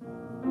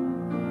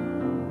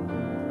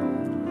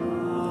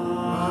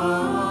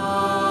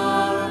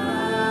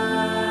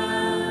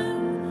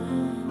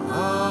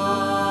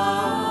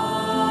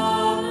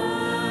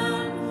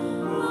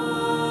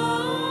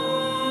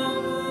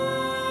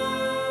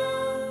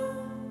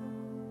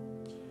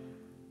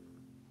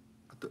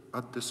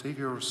 At the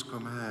Saviour's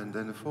command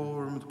and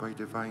formed by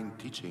divine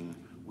teaching,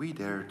 we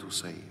dare to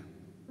say,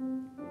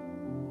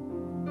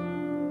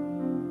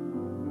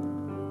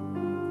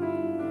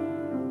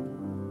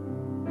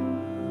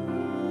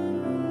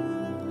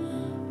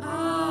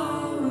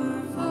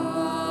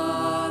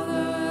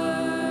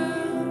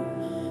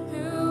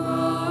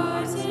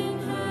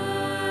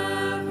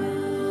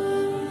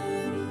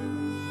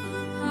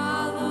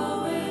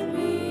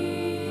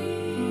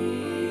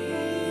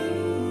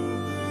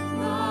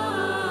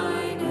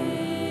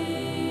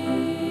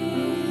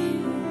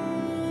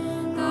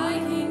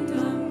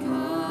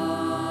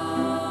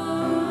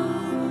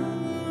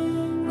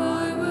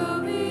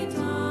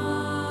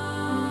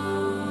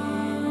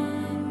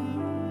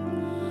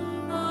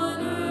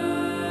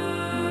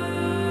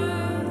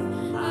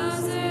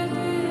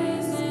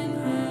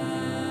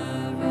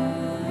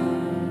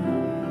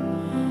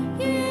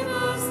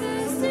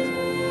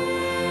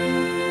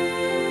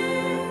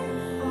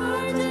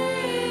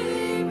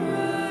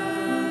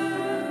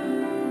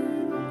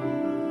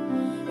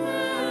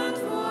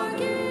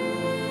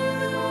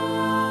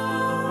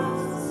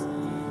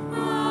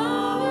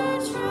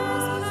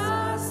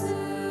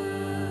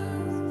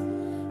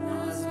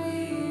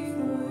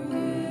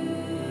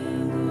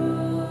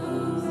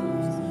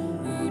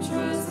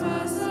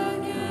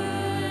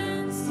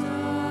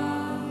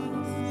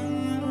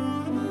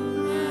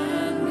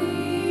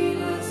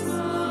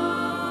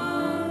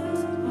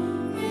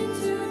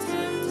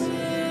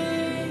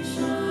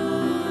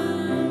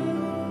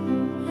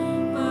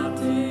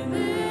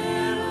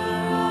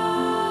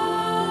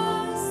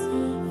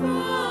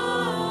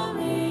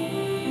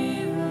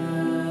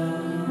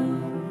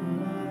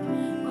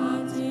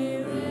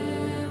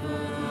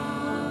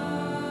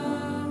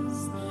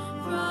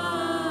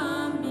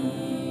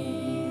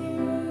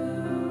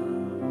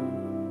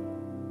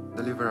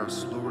 Deliver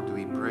us, Lord,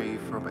 we pray,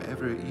 from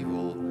every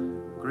evil.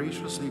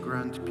 Graciously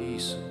grant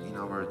peace in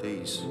our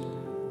days,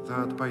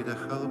 that by the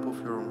help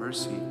of your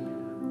mercy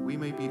we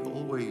may be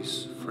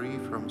always free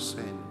from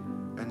sin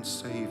and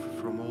safe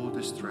from all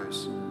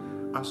distress,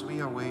 as we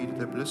await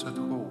the blessed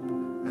hope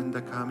and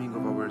the coming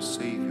of our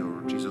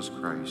Savior, Jesus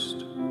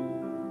Christ.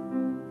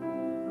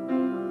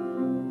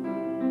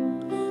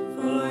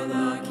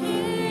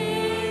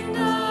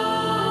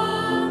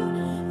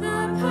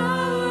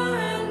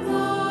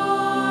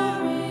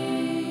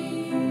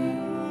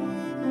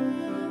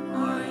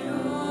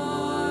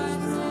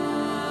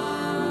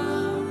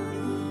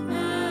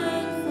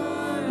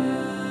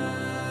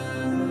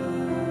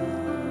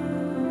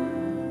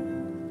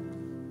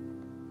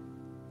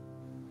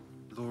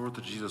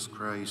 Jesus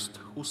Christ,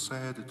 who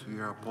said to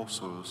your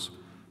apostles,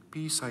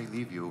 "Peace I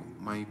leave you,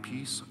 my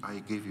peace I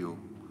give you,"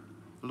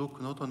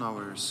 look not on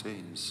our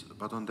sins,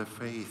 but on the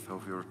faith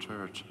of your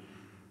church,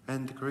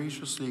 and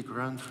graciously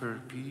grant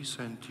her peace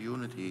and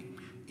unity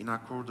in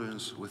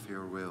accordance with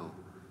your will,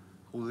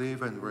 who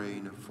live and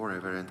reign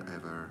forever and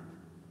ever.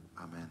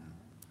 Amen.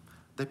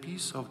 The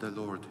peace of the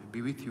Lord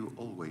be with you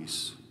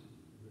always.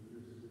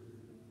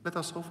 Let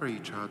us offer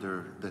each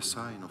other the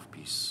sign of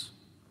peace.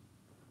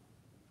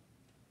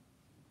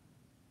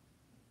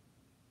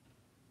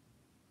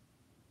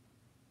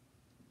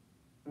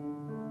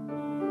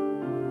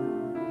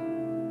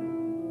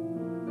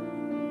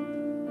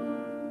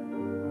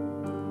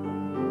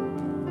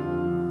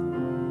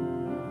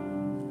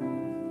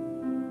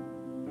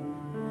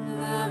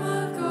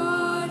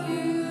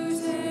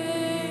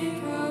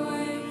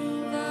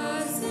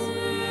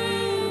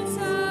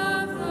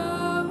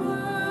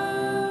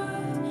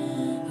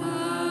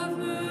 Have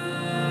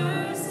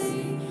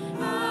mercy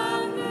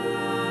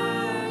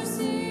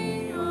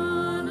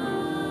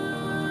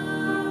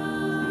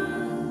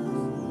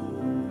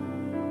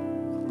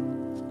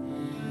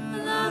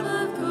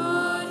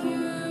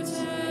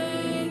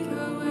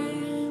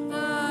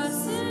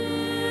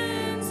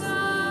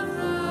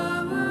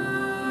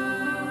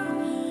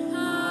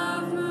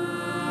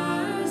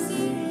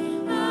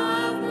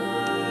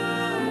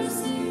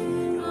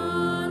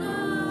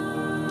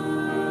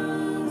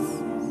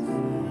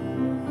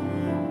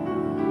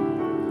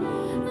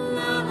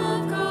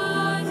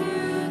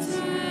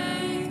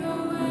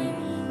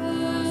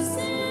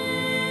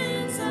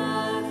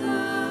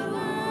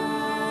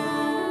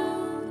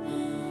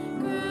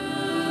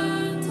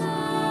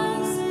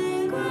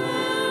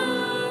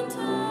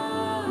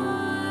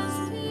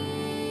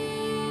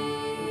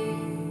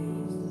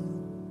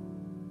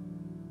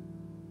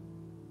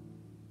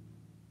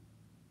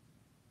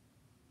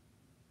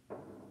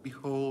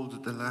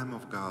Lamb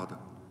of God.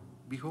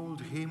 Behold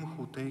him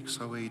who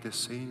takes away the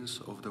sins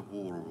of the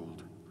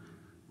world.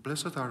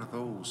 Blessed are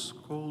those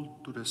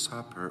called to the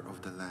supper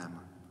of the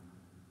Lamb.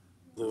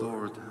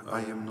 Lord,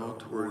 I am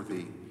not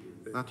worthy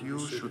that you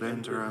should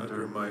enter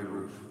under my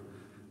roof,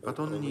 but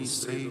only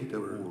say the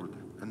word,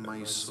 and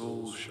my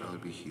soul shall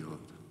be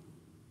healed.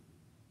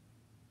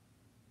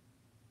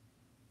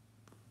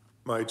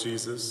 My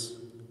Jesus,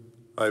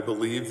 I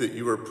believe that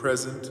you are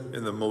present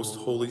in the most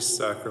holy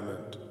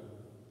sacrament.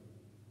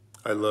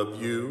 I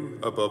love you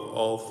above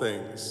all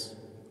things,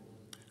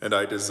 and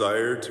I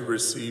desire to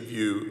receive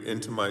you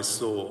into my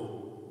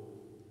soul.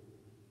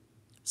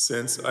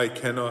 Since I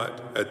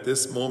cannot at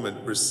this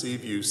moment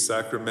receive you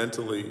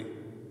sacramentally,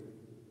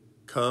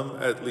 come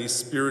at least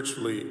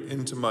spiritually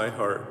into my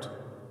heart.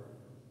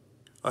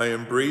 I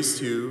embrace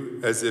you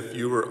as if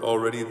you were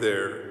already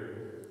there,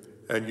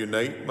 and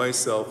unite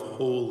myself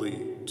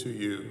wholly to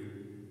you.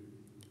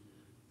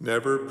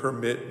 Never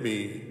permit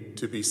me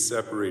to be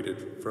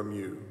separated from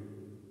you.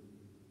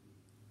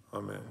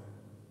 Amen.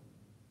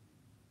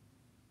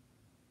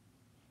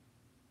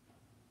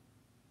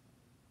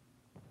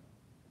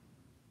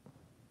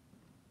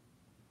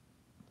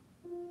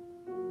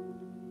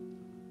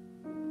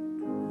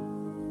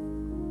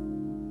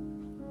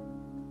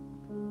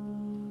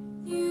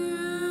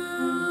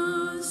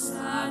 You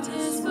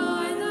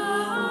satisfy the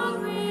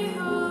hungry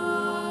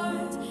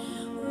heart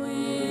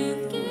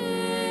with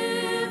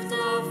gift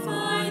of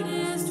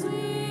finest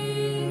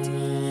wheat.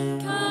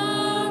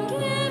 Come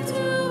give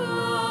to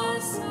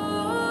us,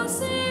 O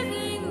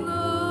saving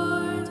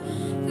Lord,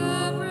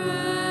 the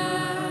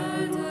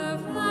bread of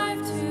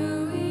life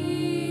to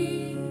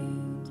eat.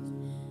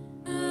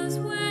 As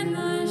when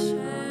the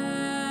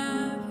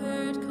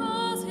shepherd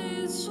calls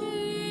his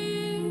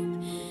sheep,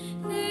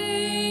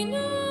 they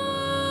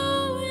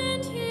know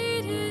and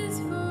heed his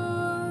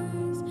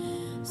voice.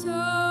 So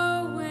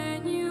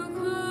when you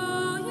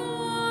call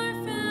your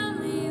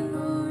family,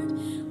 Lord,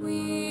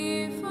 we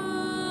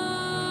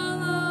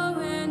follow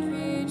and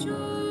rejoice.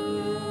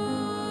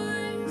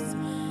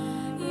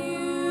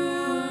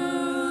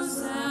 You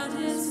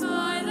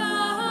satisfy the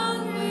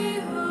hungry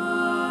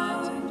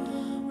heart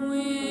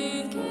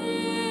with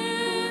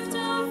gift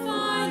of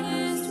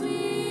finest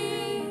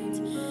wheat.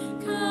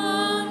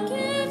 Come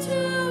give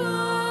to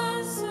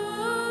us, O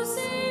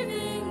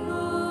saving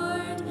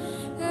Lord,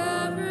 the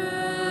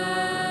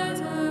bread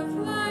of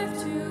life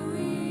to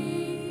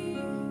eat.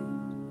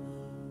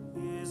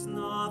 Is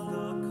not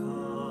the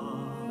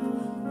cup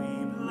we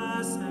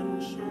bless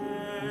and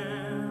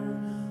share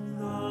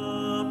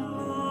the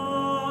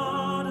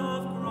blood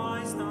of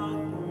Christ our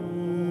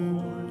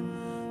Lord?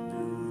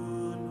 Do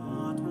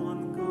not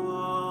one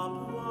cup,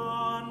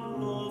 one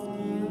loaf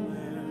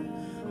declare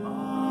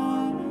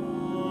our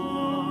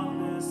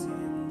oneness in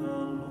the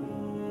Lord?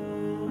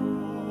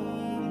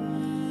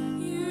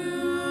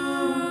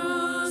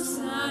 You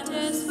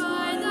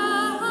satisfy the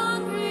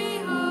hungry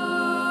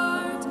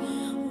heart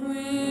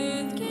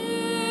with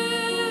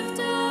gift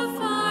of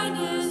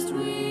finest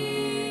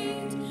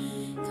wheat.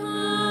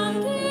 Come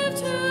give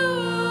to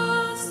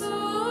us, O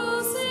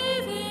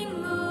saving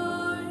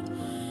Lord,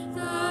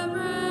 the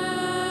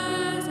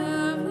bread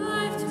of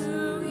life to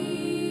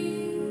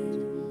eat.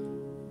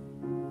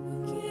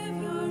 Give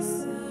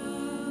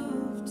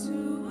yourself to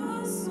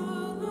us, O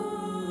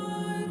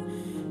Lord,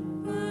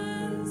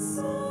 and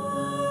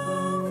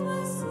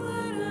selfless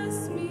let us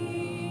be,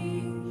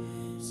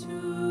 to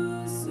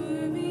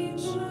serve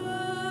each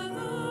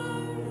other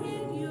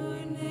in your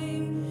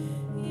name,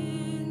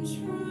 in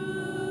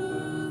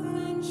truth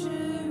and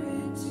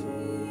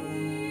charity.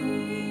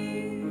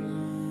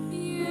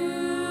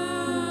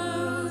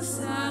 You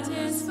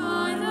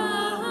satisfy the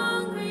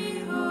hungry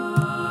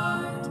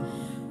heart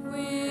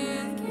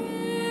with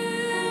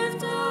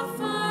gift of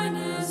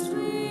finest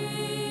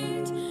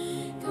wheat.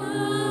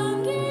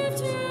 Come give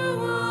to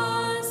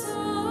us, O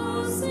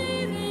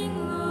saving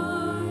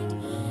Lord,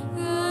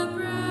 the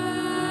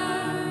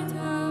bread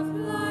of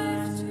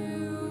life to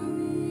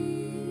eat.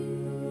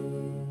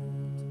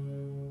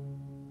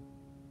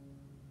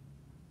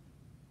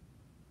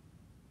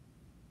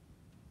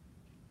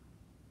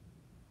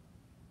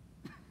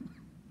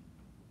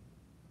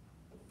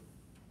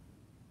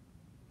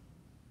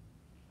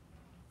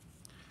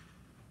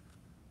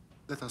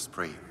 Let us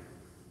pray.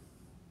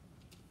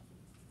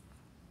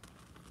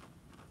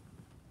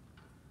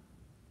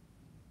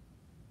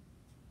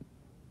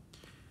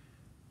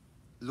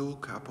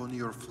 Look upon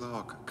your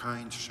flock,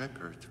 kind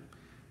shepherd,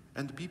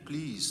 and be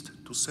pleased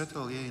to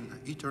settle in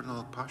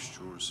eternal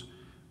pastures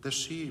the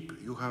sheep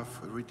you have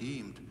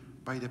redeemed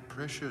by the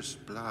precious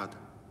blood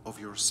of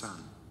your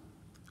Son,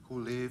 who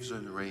lives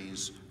and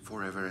reigns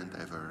forever and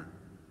ever.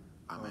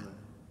 Amen.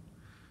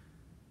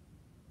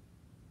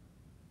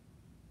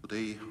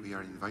 Today we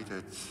are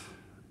invited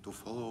to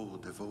follow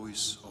the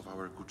voice of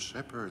our Good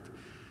Shepherd,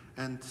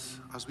 and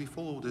as we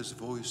follow this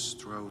voice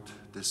throughout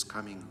this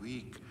coming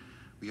week,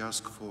 we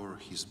ask for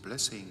his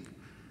blessing.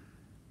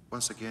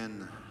 Once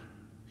again,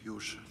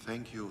 huge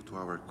thank you to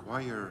our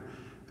choir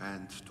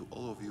and to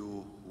all of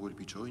you who will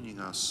be joining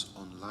us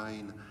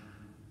online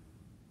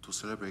to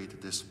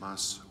celebrate this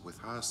Mass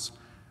with us.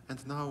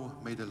 And now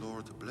may the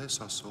Lord bless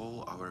us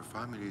all, our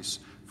families,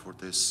 for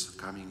this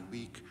coming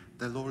week.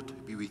 The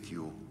Lord be with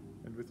you.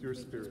 And with your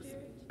spirit.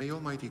 May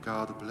Almighty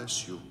God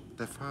bless you,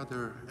 the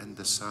Father and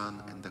the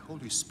Son and the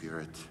Holy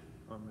Spirit.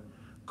 Amen.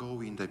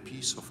 Go in the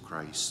peace of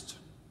Christ.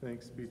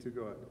 Thanks be to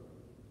God.